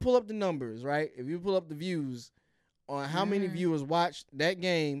we were to pull up the numbers, right? If you pull up the views on how many viewers watched that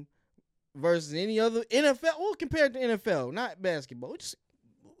game versus any other NFL, we'll compare it to NFL, not basketball.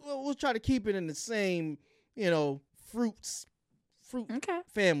 We'll try to keep it in the same, fruit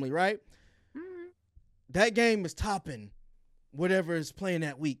family, right? Mm-hmm. That game is topping whatever is playing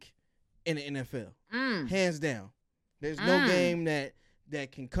that week in the NFL, hands down. There's no game that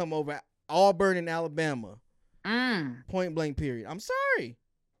can come over Auburn and Alabama. Point blank period. I'm sorry.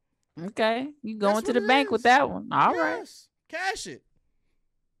 Okay. You going to the bank with that one. All right. Cash it.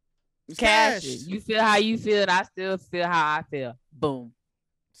 Cash it. You feel how you feel, and I still feel how I feel. Boom.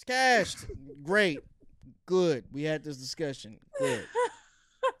 It's cashed. Great. Good. We had this discussion. Good.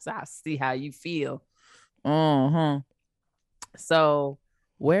 So I see how you feel. So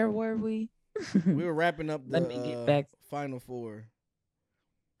where were we? We were wrapping up the Let me get back. Final Four.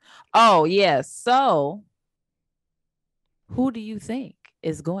 Oh, yeah. So who do you think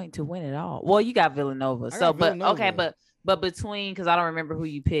is going to win it all? Well, you got Villanova. But between, because I don't remember who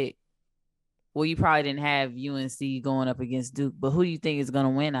you picked. Well, you probably didn't have UNC going up against Duke, but who do you think is going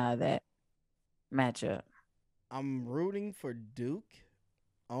to win out of that matchup? I'm rooting for Duke.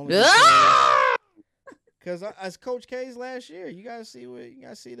 Only because as Coach K's last year, you gotta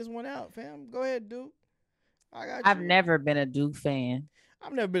see this one out, fam. Go ahead, Duke. I got you. I've never been a Duke fan.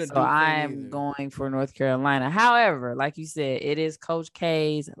 I've never been a Duke fan. So I'm going for North Carolina. However, like you said, it is Coach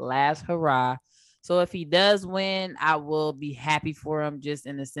K's last hurrah. So if he does win, I will be happy for him, just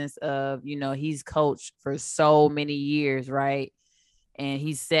in the sense of, he's coached for so many years, right? And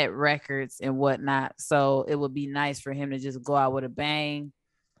he's set records and whatnot. So it would be nice for him to just go out with a bang.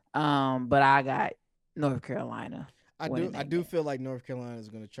 But I got North Carolina. I do feel like North Carolina is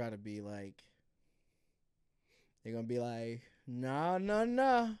going to try to be like, they're going to be like, nah.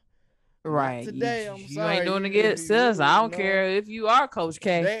 Right. Today, I'm sorry. You ain't doing it against us. I don't care if you are Coach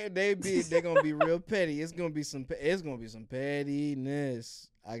K. They're gonna be real petty. It's gonna be some pettiness.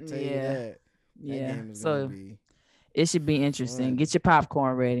 I can tell you that. Yeah. Game is gonna be it should be interesting. Fun. Get your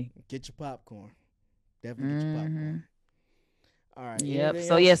popcorn ready. Get your popcorn. Definitely get your popcorn. All right.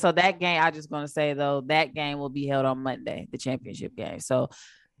 Yep. So that game, I'm just gonna say though, that game will be held on Monday, the championship game. So,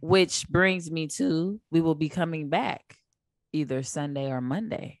 which brings me to, we will be coming back either Sunday or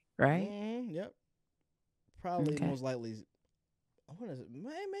Monday. Right? Yep. Probably Okay. most likely. What is it?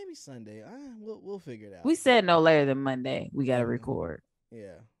 Maybe Sunday. We'll figure it out. We said no later than Monday. We got to Yeah. record.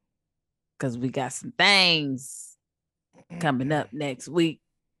 Yeah. Because we got some things coming up next week.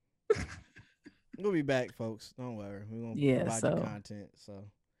 We'll be back, folks. Don't worry. We're going to provide you content. So.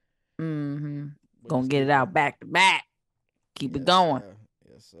 Gonna get it out back to back. Keep it going.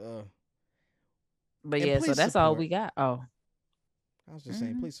 Yes, sir. But yeah, so that's all we got. Oh. I was just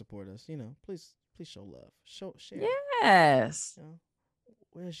saying, please support us. Please show love. Share. Yes.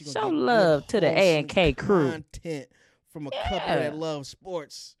 Where is she gonna show get love to the A&K crew. Content from a couple that love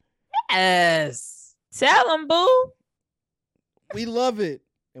sports. Yes. Tell them, boo. We love it,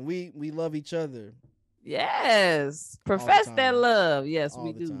 and we love each other. Yes. Profess that love. Yes,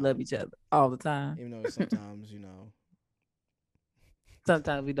 we do love each other all the time. Even though sometimes,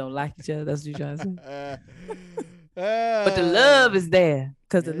 sometimes we don't like each other. That's what you're trying to say. But the love is there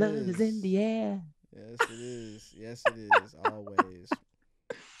because the love is in the air. Yes, it is. Yes, it is. Always.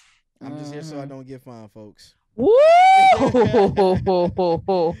 I'm just here so I don't get fined, folks. Woo! All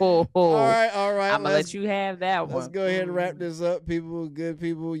right. I'm gonna let you have that one. Let's go ahead and wrap this up, people. Good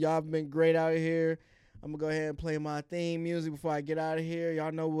people. Y'all been great out here. I'm gonna go ahead and play my theme music before I get out of here.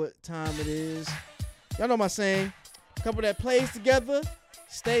 Y'all know what time it is. Y'all know my saying. Couple that plays together,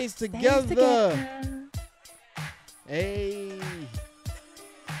 stays together. Hey.